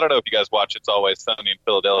don't know if you guys watch It's Always Sunny in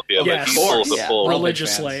Philadelphia, but he pulls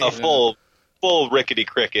religiously. a full Rickety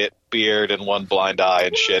Cricket beard and one blind eye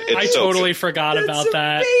and shit. I totally forgot about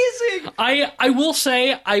that. Amazing. I will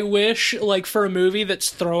say, I wish, like, for a movie that's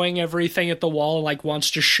throwing everything at the wall and, like,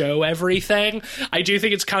 wants to show everything, I do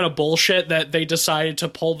think it's kind of bullshit that they decided to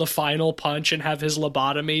pull the final punch and have his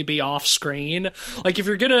lobotomy be off screen. Like, if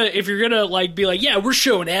you're gonna like be like, yeah, we're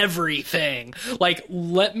showing everything, like,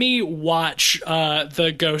 let me watch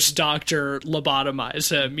the ghost doctor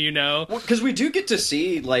lobotomize him, you know? Well, because we do get to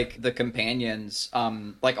see, like, the companions,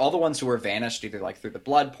 like, all the ones who were vanished either, like, through the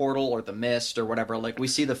blood portal or the mist or whatever. Like, we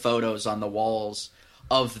see the photos on the walls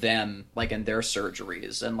of them, like, in their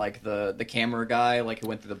surgeries, and, like, the camera guy, like, who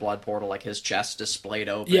went through the blood portal, like, his chest displayed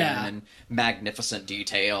open and magnificent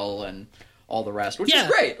detail and all the rest, which is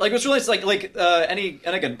great. Like, it was really, like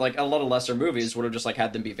and again, like, a lot of lesser movies would have just, like,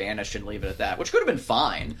 had them be vanished and leave it at that, which could have been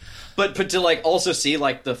fine. But to, like, also see,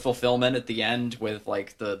 like, the fulfillment at the end with,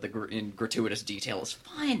 like, in gratuitous detail is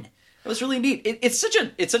fine. It was really neat. It's such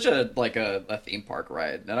a like a theme park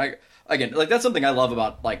ride, and that's something I love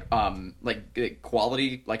about like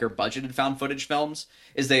quality, like, or budgeted found footage films,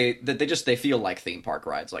 is they feel like theme park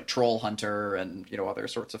rides, like Troll Hunter and, you know, other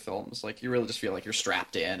sorts of films. Like, you really just feel like you're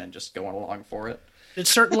strapped in and just going along for it. It's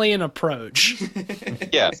certainly an approach.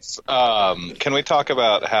 Yes. Can we talk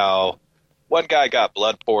about how one guy got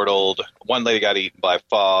blood portaled, one lady got eaten by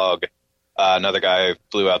fog, another guy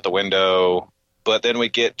flew out the window. But then we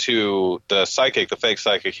get to the fake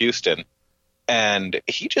psychic Houston, and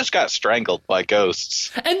he just got strangled by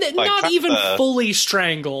ghosts. And like, not even fully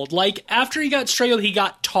strangled. Like, after he got strangled, he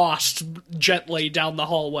got tossed gently down the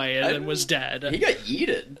hallway and then was dead. He got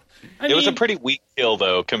yeeted. It was a pretty weak kill,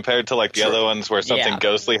 though, compared to, like, the other ones where something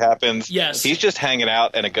ghostly happens. Yes. He's just hanging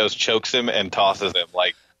out, and a ghost chokes him and tosses him.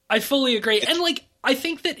 Like, I fully agree. And, like, I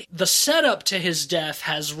think that the setup to his death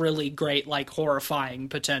has really great, like, horrifying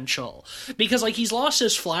potential. Because, like, he's lost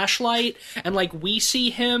his flashlight, and, like, we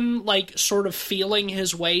see him, like, sort of feeling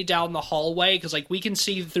his way down the hallway, because, like, we can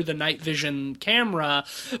see through the night vision camera,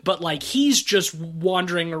 but, like, he's just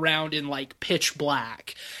wandering around in, like, pitch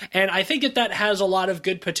black. And I think that has a lot of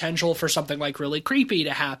good potential for something, like, really creepy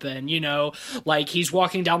to happen, you know? Like, he's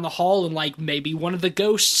walking down the hall, and, like, maybe one of the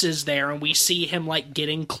ghosts is there, and we see him, like,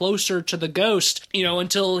 getting closer to the ghost, you know,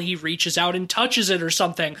 until he reaches out and touches it or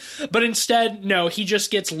something. But instead, no, he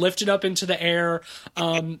just gets lifted up into the air,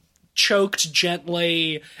 choked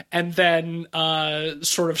gently and then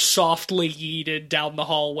sort of softly yeeted down the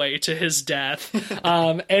hallway to his death.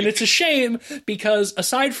 And it's a shame because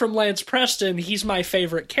aside from Lance Preston, he's my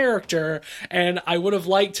favorite character, and I would have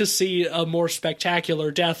liked to see a more spectacular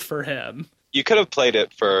death for him. You could have played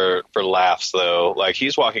it for laughs, though. Like,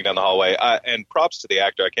 he's walking down the hallway, and props to the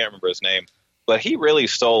actor, I can't remember his name, but he really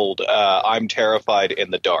sold I'm terrified in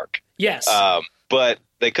the dark. Yes. But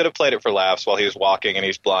they could have played it for laughs while he was walking and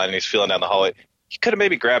he's blind and he's feeling down the hallway. He could have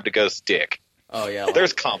maybe grabbed a ghost's dick. Oh, yeah.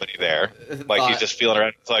 There's comedy there. Like, he's just feeling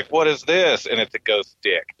around. It's like, what is this? And it's a ghost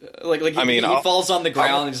dick. He falls on the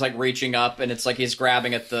ground and he's like reaching up, and it's like he's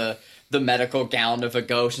grabbing at the medical gown of a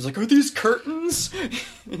ghost. He's like, are these curtains?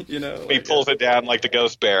 He pulls it down like the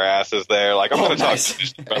ghost bare ass is there. Like, I'm going to talk to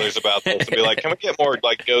Disney Brothers about this and be like, can we get more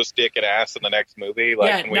like ghost dick and ass in the next movie?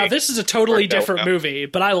 Like, now this is a totally different movie,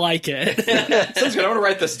 but I like it. Sounds good. I want to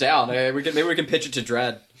write this down. Maybe we can pitch it to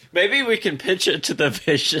Dredd. Maybe we can pitch it to the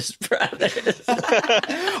Vicious Brothers.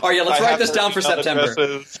 Oh, yeah, let's write this down for September.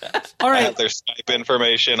 All right. I have their Skype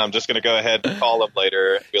information. I'm just going to go ahead and call them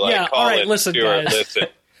later. And be like, all right, listen, guys. Listen.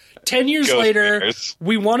 10 years Ghost later, Bears.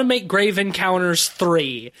 we want to make Grave Encounters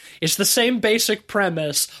 3. It's the same basic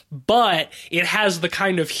premise, but it has the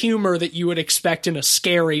kind of humor that you would expect in a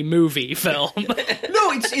scary movie film.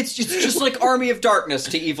 No, it's just like Army of Darkness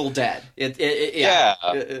to Evil Dead.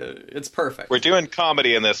 It's perfect. We're doing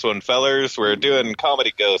comedy in this one, fellers. We're doing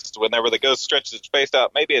comedy ghosts. Whenever the ghost stretches its face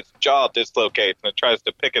out, maybe its jaw dislocates and it tries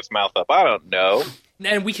to pick its mouth up. I don't know.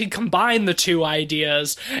 And we can combine the two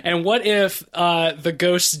ideas. And what if the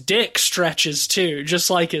ghost's dick stretches too, just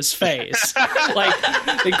like his face? Like,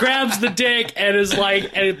 it grabs the dick and is like,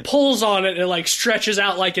 and it pulls on it and it like stretches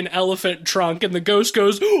out like an elephant trunk, and the ghost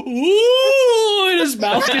goes, ooh, and his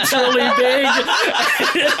mouth gets really big.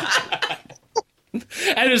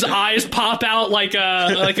 And his eyes pop out like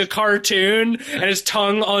a cartoon, and his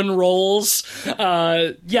tongue unrolls.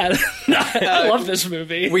 I love this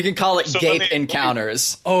movie. We can call it Gape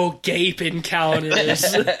Encounters. Oh, Gape Encounters.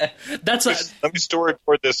 Let me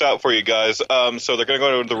storyboard this out for you guys. So they're going to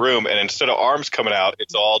go into the room, and instead of arms coming out,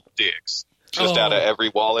 it's all dicks. Just out of every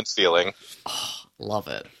wall and ceiling. Oh, love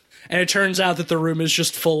it. And it turns out that the room is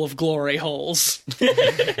just full of glory holes.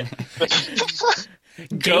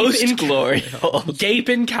 Ghost glory holes. Gape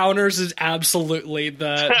Encounters is absolutely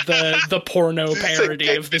the porno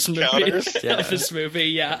parody of this movie. Of this movie,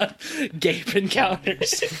 yeah. Gape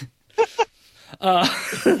Encounters.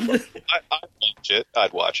 I'd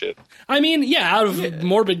watch it. I mean, yeah, out of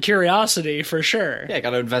morbid curiosity, for sure. Yeah,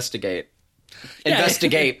 gotta investigate.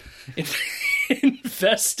 Investigate.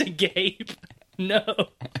 Investigate. No.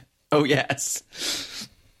 Oh, yes.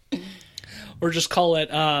 Or just call it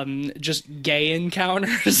just Gay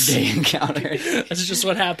Encounters. Gay Encounters. That's just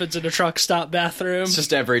what happens in a truck stop bathroom. It's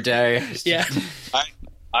just every day. Yeah.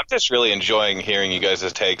 I'm just really enjoying hearing you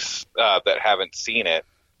guys' takes that haven't seen it.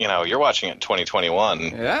 You're watching it in 2021.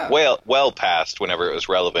 Yeah. Well past whenever it was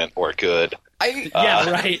relevant or good.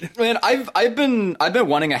 Right. Man, I've been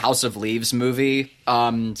wanting a House of Leaves movie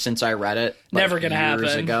since I read it. Never gonna happen.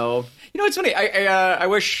 Years ago. It's funny. I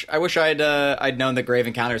wish I'd known that Grave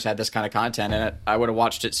Encounters had this kind of content in it. I would have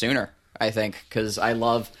watched it sooner. I think because I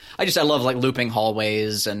love like looping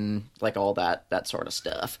hallways and like all that sort of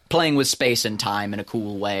stuff. Playing with space and time in a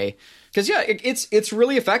cool way. Because it's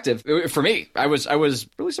really effective for me. I was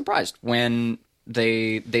really surprised when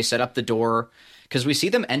they set up the door, because we see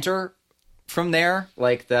them enter from there.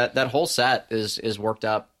 Like that whole set is worked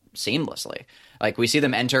up seamlessly. Like, we see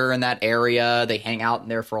them enter in that area. They hang out in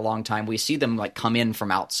there for a long time. We see them, like, come in from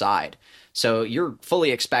outside. So you're fully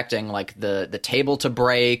expecting, like, the table to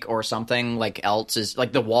break or something like else is,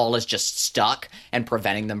 like, the wall is just stuck and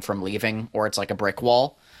preventing them from leaving, or it's like a brick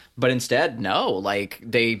wall. But instead, no, like,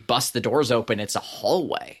 they bust the doors open. It's a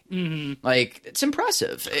hallway. Mm-hmm. Like, it's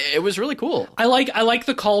impressive. It was really cool. I like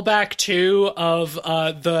the callback, too, of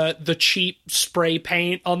the cheap spray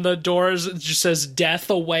paint on the doors. It just says "Death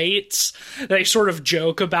Awaits." They sort of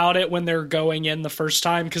joke about it when they're going in the first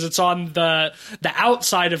time, because it's on the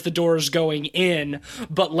outside of the doors going in,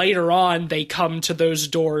 but later on they come to those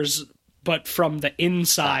doors but from the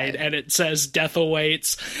inside, and it says "Death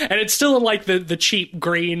Awaits," and it's still in like the cheap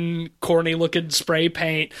green corny looking spray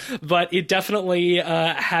paint, but it definitely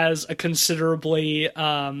has a considerably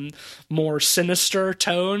more sinister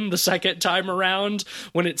tone the second time around,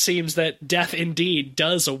 when it seems that death indeed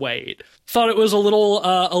does await. Thought it was a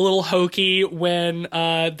little hokey when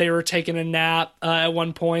they were taking a nap at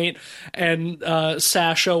one point, and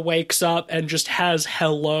Sasha wakes up and just has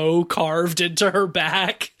 "hello" carved into her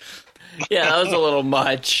back. Yeah, that was a little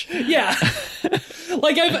much. Yeah.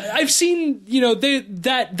 Like I've seen,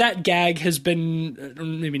 that gag has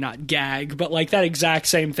been, maybe not gag, but like that exact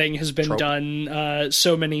same thing has been done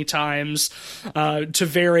so many times to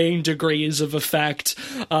varying degrees of effect.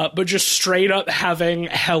 But just straight up having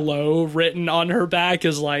 "hello" written on her back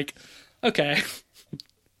is like, okay,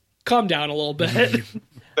 calm down a little bit.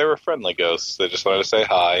 They were friendly ghosts. They just wanted to say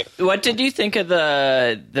hi. What did you think of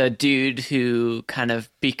the dude who kind of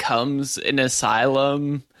becomes an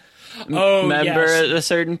asylum member at a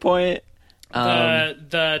certain point?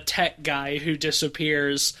 The tech guy who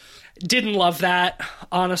disappears. Didn't love that,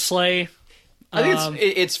 honestly. I think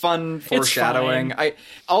it's fun foreshadowing. It's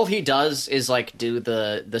all he does is like do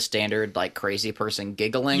the standard like crazy person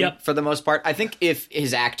giggling Yep. for the most part. I think if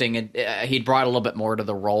his acting he'd brought a little bit more to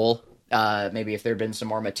the role. Maybe if there'd been some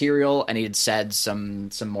more material and he'd said some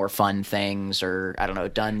more fun things, or I don't know,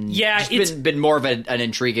 been more of an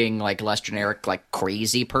intriguing, like less generic, like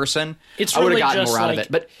crazy person. It's I would have really gotten just more out of like-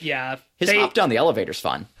 it. But yeah, his hop down the elevator's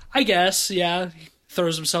fun. I guess, yeah. He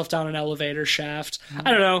throws himself down an elevator shaft.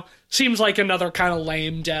 I don't know. Seems like another kind of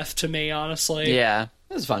lame death to me, honestly. Yeah.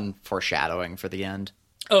 It was fun foreshadowing for the end.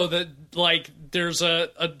 Oh, there's a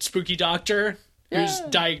spooky doctor who's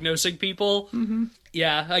diagnosing people. Mm-hmm.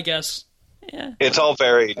 Yeah, I guess. Yeah. It's all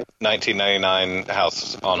very 1999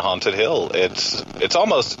 House on Haunted Hill. It's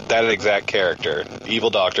almost that exact character, evil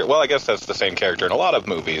doctor. Well, I guess that's the same character in a lot of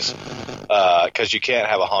movies, because you can't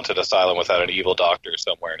have a haunted asylum without an evil doctor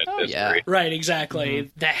somewhere in its history. yeah. Right, exactly.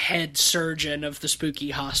 The head surgeon of the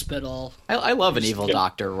spooky hospital. I love an evil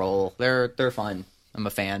doctor role. They're fun. I'm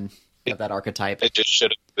a fan of that archetype. It just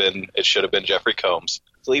should have been Jeffrey Combs.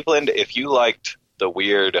 Cleveland, if you liked the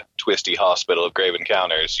weird, twisty hospital of Grave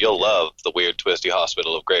Encounters, you'll love the weird, twisty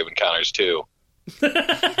hospital of Grave Encounters too.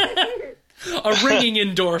 A ringing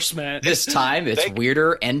endorsement. This time it's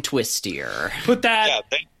weirder and twistier. Put that.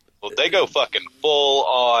 Yeah, they go fucking full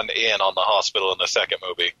on the hospital in the second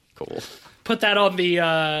movie. Cool. Put that on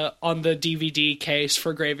the DVD case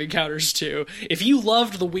for Grave Encounters 2. If you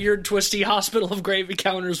loved the weird, twisty hospital of Grave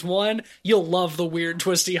Encounters 1, you'll love the weird,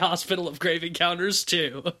 twisty hospital of Grave Encounters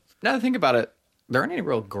 2. Now that I think about it, there aren't any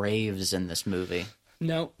real graves in this movie.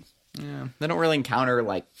 No. Yeah, they don't really encounter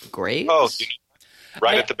like graves. Oh,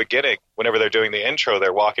 at the beginning, whenever they're doing the intro,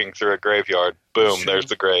 they're walking through a graveyard. Boom, there's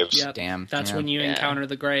the graves. Yep. Damn. That's Yeah. when you encounter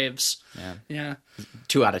the graves. Yeah.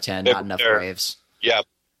 2 out of 10, not enough graves. Yeah,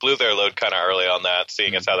 blew their load kind of early on that,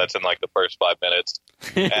 seeing as how that's in like the first 5 minutes.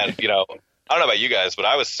 And, I don't know about you guys, but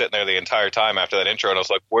I was sitting there the entire time after that intro, and I was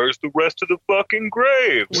like, where's the rest of the fucking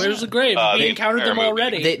graves? Where's the grave? We encountered them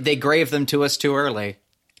already. They grave them to us too early.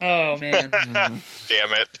 Oh, man. Damn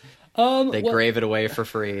it. They grave it away for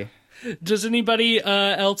free. Does anybody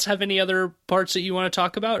else have any other parts that you want to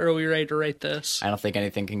talk about, or are we ready to rate this? I don't think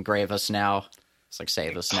anything can grave us now. It's like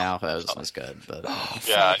save us now. That was good, but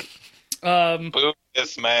Yeah. Boo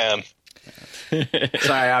this man.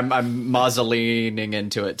 sorry, I'm mausoleaning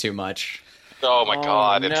into it too much. Oh my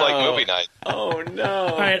god, it's no. like movie night. Oh no.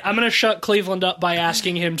 All right, I'm going to shut Cleveland up by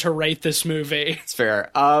asking him to rate this movie. It's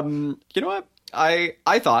fair. You know what?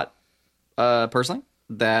 I thought personally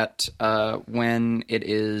that when it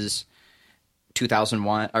is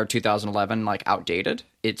 2001 or 2011, like outdated,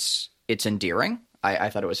 it's endearing. I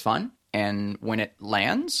thought it was fun, and when it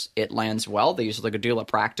lands well. They use like a deal of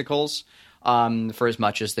practicals for as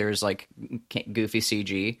much as there's like goofy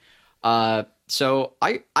CG. So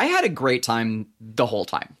I had a great time the whole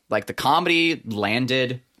time. Like the comedy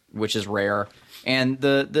landed, which is rare, and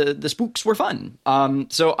the spooks were fun.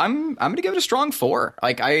 So I'm gonna give it a strong 4.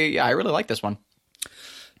 Like I really like this one.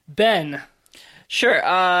 Ben. Sure.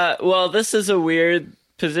 Well, this is a weird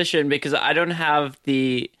position because I don't have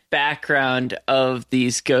the background of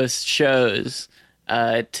these ghost shows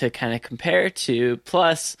to kind of compare to.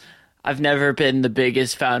 Plus, I've never been the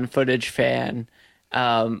biggest found footage fan.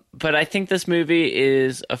 But I think this movie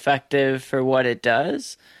is effective for what it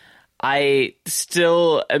does. I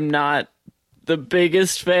still am not the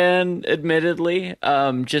biggest fan, admittedly,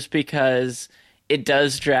 just because it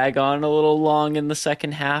does drag on a little long in the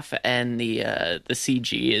second half, and the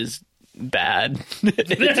CG is bad.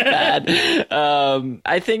 It's bad.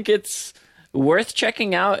 I think it's worth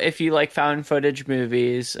checking out if you like found footage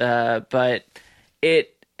movies, but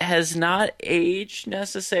it has not aged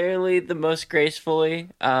necessarily the most gracefully.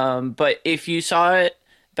 But if you saw it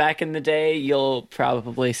back in the day, you'll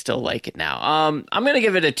probably still like it now. I'm going to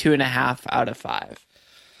give it a 2.5 out of 5.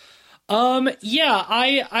 Yeah,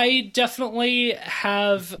 I definitely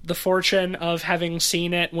have the fortune of having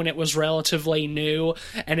seen it when it was relatively new,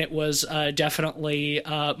 and it was definitely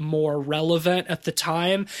more relevant at the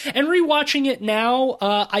time. And rewatching it now,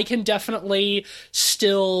 I can definitely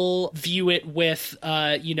still view it with,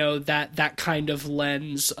 that kind of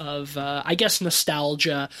lens of, I guess,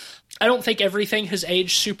 nostalgia. I don't think everything has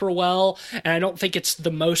aged super well, and I don't think it's the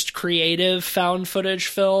most creative found footage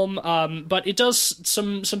film, but it does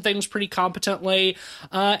some things pretty competently,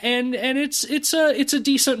 and it's a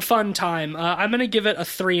decent fun time. I'm gonna give it a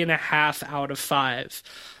 3.5 out of 5.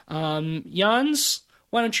 Jans,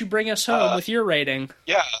 why don't you bring us home with your rating?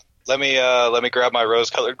 Yeah, let me grab my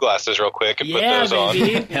rose-colored glasses real quick and put those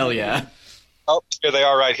baby. on. Hell yeah. Oh, here they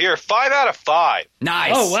are right here. 5 out of 5.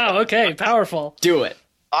 Nice. Oh wow, okay, powerful. Do it.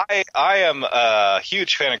 I am a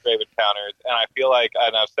huge fan of Grave Encounters, and I feel like,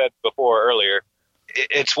 and I've said before earlier,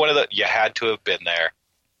 it's one of the, you had to have been there.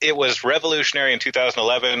 It was revolutionary in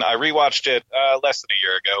 2011. I rewatched it less than a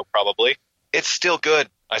year ago, probably. It's still good.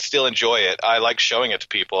 I still enjoy it. I like showing it to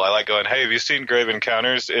people. I like going, hey, have you seen Grave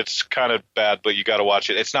Encounters? It's kind of bad, but you got to watch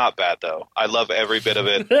it. It's not bad, though. I love every bit of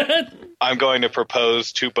it. I'm going to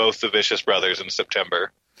propose to both the Vicious Brothers in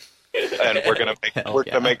September. And we're gonna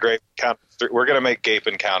make Grave Encounters. We're gonna make Gape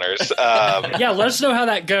Encounters. Yeah, let us know how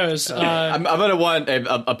that goes. I'm gonna want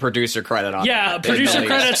a producer credit on. Yeah, that. producer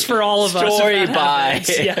credits for all of us. Story by.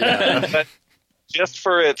 Yeah. But just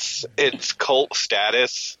for its cult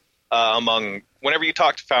status among, whenever you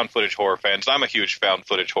talk to found footage horror fans, I'm a huge found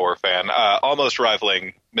footage horror fan, almost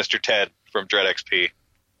rivaling Mr. Ted from Dread XP.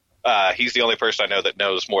 He's the only person I know that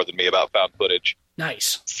knows more than me about found footage.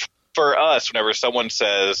 Nice. For us, whenever someone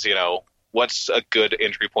says, what's a good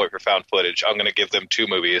entry point for found footage, I'm going to give them 2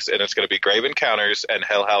 movies, and it's going to be Grave Encounters and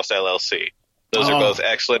Hell House LLC. Those are both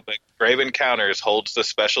excellent, but Grave Encounters holds the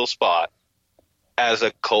special spot as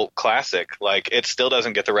a cult classic. Like, it still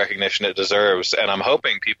doesn't get the recognition it deserves, and I'm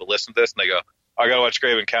hoping people listen to this and they go, I got to watch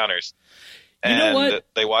Grave Encounters. You know And what?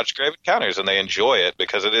 they watch Grave Encounters, and they enjoy it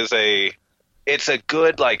because it's a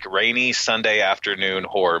good, like, rainy Sunday afternoon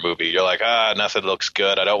horror movie. You're like, nothing looks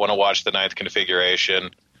good. I don't want to watch The Ninth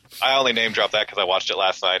Configuration. I only name dropped that because I watched it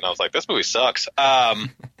last night, and I was like, this movie sucks.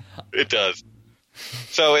 It does.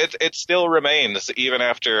 So it still remains, even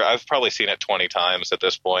after I've probably seen it 20 times at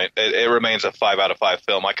this point. It remains a 5 out of 5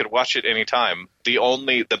 film. I could watch it anytime.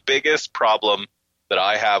 The biggest problem that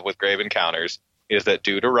I have with Grave Encounters is that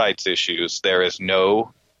due to rights issues, there is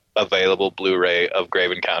no available Blu-ray of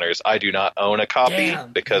Grave Encounters. I do not own a copy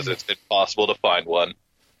because it's impossible to find one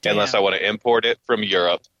unless I want to import it from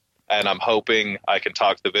Europe. And I'm hoping I can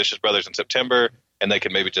talk to the Vicious Brothers in September and they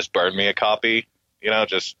can maybe just burn me a copy,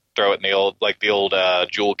 just throw it in the old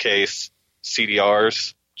jewel case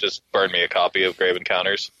CDRs. Just burn me a copy of Grave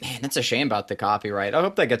Encounters. Man, that's a shame about the copyright. I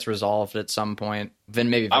hope that gets resolved at some point. Then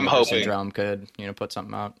maybe I'm Vinegar hoping. Syndrome could, put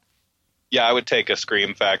something out. Yeah, I would take a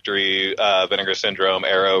Scream Factory, Vinegar Syndrome,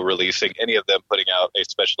 Arrow releasing, any of them putting out a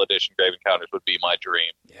special edition Grave Encounters would be my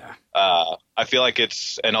dream. Yeah. I feel like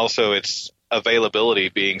its availability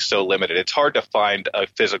being so limited. It's hard to find a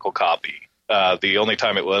physical copy. The only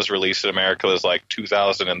time it was released in America was like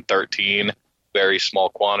 2013, very small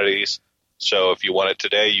quantities. So if you want it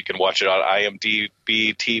today, you can watch it on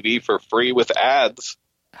IMDb TV for free with ads.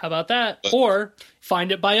 How about that? Or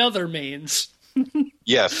find it by other means.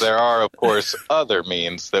 Yes, there are, of course, other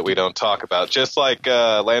means that we don't talk about. Just like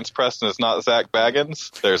Lance Preston is not Zach Baggins,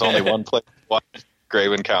 there's only one place to watch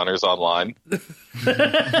Grave Encounters online.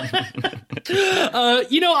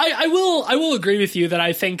 I will agree with you that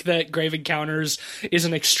I think that Grave Encounters is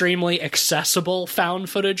an extremely accessible found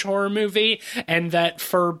footage horror movie, and that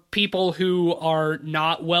for people who are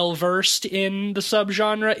not well versed in the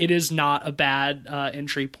subgenre, it is not a bad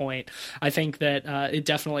entry point. I think that it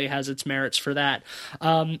definitely has its merits for that.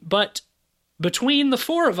 But between the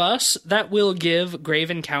 4 of us, that will give Grave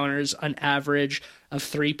Encounters an average of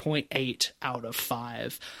 3.8 out of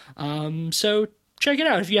 5. So check it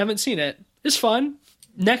out if you haven't seen it. It's fun.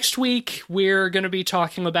 Next week, we're going to be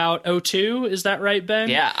talking about O2. Is that right, Ben?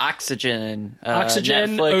 Yeah, Oxygen.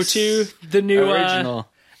 Oxygen, Netflix O2, the new original.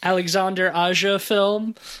 Alexander Aja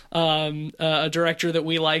film, a director that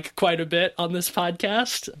we like quite a bit on this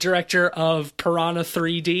podcast, director of Piranha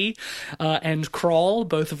 3D and Crawl,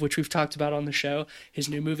 both of which we've talked about on the show. His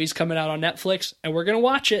new movie's coming out on Netflix, and we're going to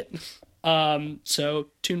watch it. So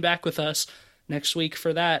tune back with us next week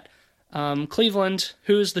for that. Cleveland,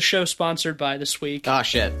 who's the show sponsored by this week? Oh,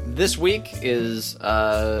 shit. This week is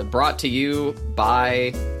brought to you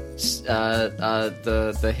by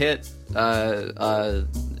the hit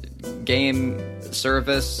game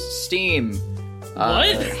service Steam.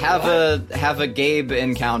 What? Have a Gabe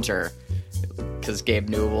encounter. Because Gabe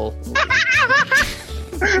Newell.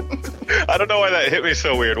 I don't know why that hit me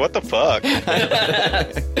so weird. What the fuck?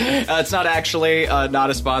 It's not actually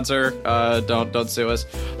not a sponsor. Don't sue us.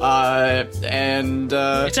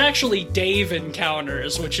 It's actually Dave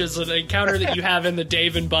Encounters, which is an encounter that you have in the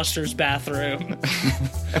Dave and Buster's bathroom.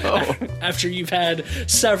 Oh. After you've had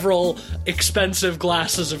several expensive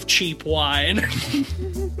glasses of cheap wine.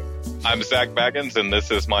 I'm Zach Baggins, and this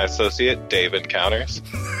is my associate, Dave Encounters.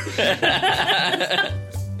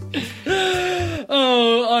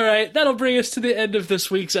 Oh, all right. That'll bring us to the end of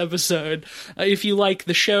this week's episode. If you like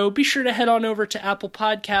the show, be sure to head on over to Apple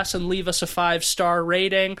Podcasts and leave us a 5-star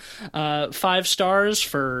rating. 5 stars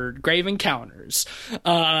for Grave Encounters.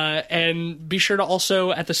 And be sure to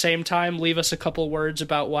also, at the same time, leave us a couple words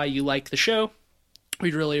about why you like the show.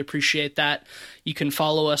 We'd really appreciate that. You can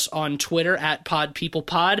follow us on Twitter at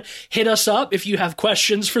PodPeoplePod. Hit us up if you have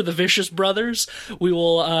questions for the Vicious Brothers. We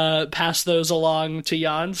will pass those along to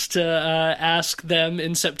Jans to ask them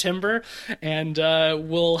in September, and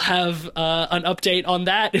we'll have an update on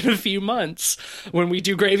that in a few months when we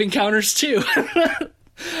do Grave Encounters too.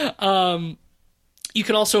 You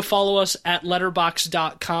can also follow us at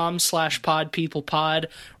letterboxd.com/podpeoplepod,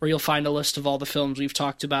 where you'll find a list of all the films we've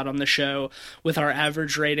talked about on the show with our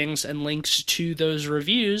average ratings and links to those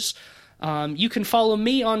reviews. You can follow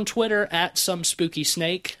me on Twitter at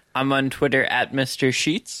SomeSpookySnake. I'm on Twitter at Mr.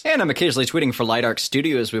 Sheets. And I'm occasionally tweeting for Light Arc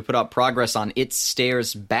Studio as we put up progress on It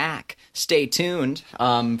Stares Back. Stay tuned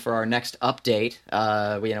for our next update.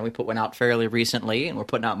 We put one out fairly recently, and we're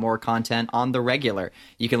putting out more content on the regular.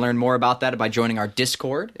 You can learn more about that by joining our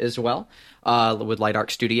Discord as well with Light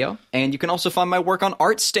Arc Studio. And you can also find my work on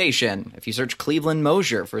ArtStation if you search Cleveland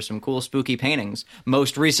Mosier for some cool spooky paintings.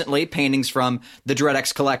 Most recently, paintings from the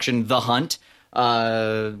DreadX collection, The Hunt,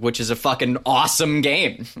 which is a fucking awesome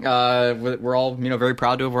game. We're all, very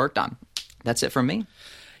proud to have worked on. That's it from me.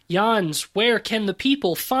 Jans, where can the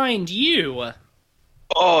people find you?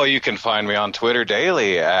 Oh, you can find me on Twitter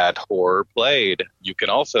daily at Horror Played. You can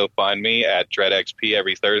also find me at DreadXP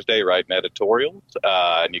every Thursday writing editorials.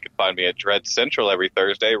 And you can find me at Dread Central every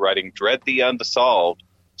Thursday writing Dread the Unsolved,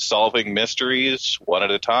 solving mysteries one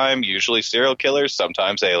at a time, usually serial killers,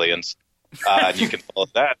 sometimes aliens. And you can follow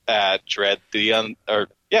that at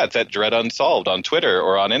it's at Dread Unsolved on Twitter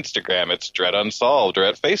or on Instagram. It's Dread Unsolved, or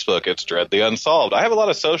at Facebook, it's Dread the Unsolved. I have a lot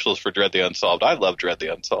of socials for Dread the Unsolved. I love Dread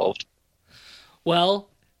the Unsolved. Well,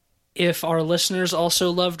 if our listeners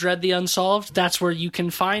also love Dread the Unsolved, that's where you can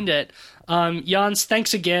find it. Jans,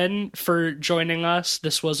 thanks again for joining us.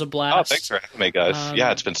 This was a blast. Oh, thanks for having me, guys.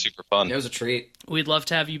 It's been super fun. It was a treat. We'd love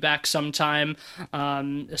to have you back sometime,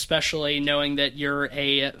 especially knowing that you're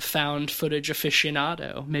a found footage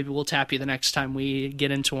aficionado. Maybe we'll tap you the next time we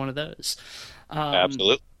get into one of those.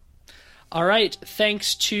 Absolutely. All right.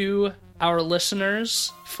 Thanks to our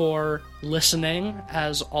listeners for listening,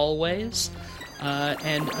 as always.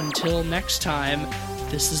 And until next time,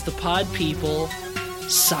 this is the Pod People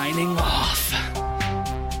signing off.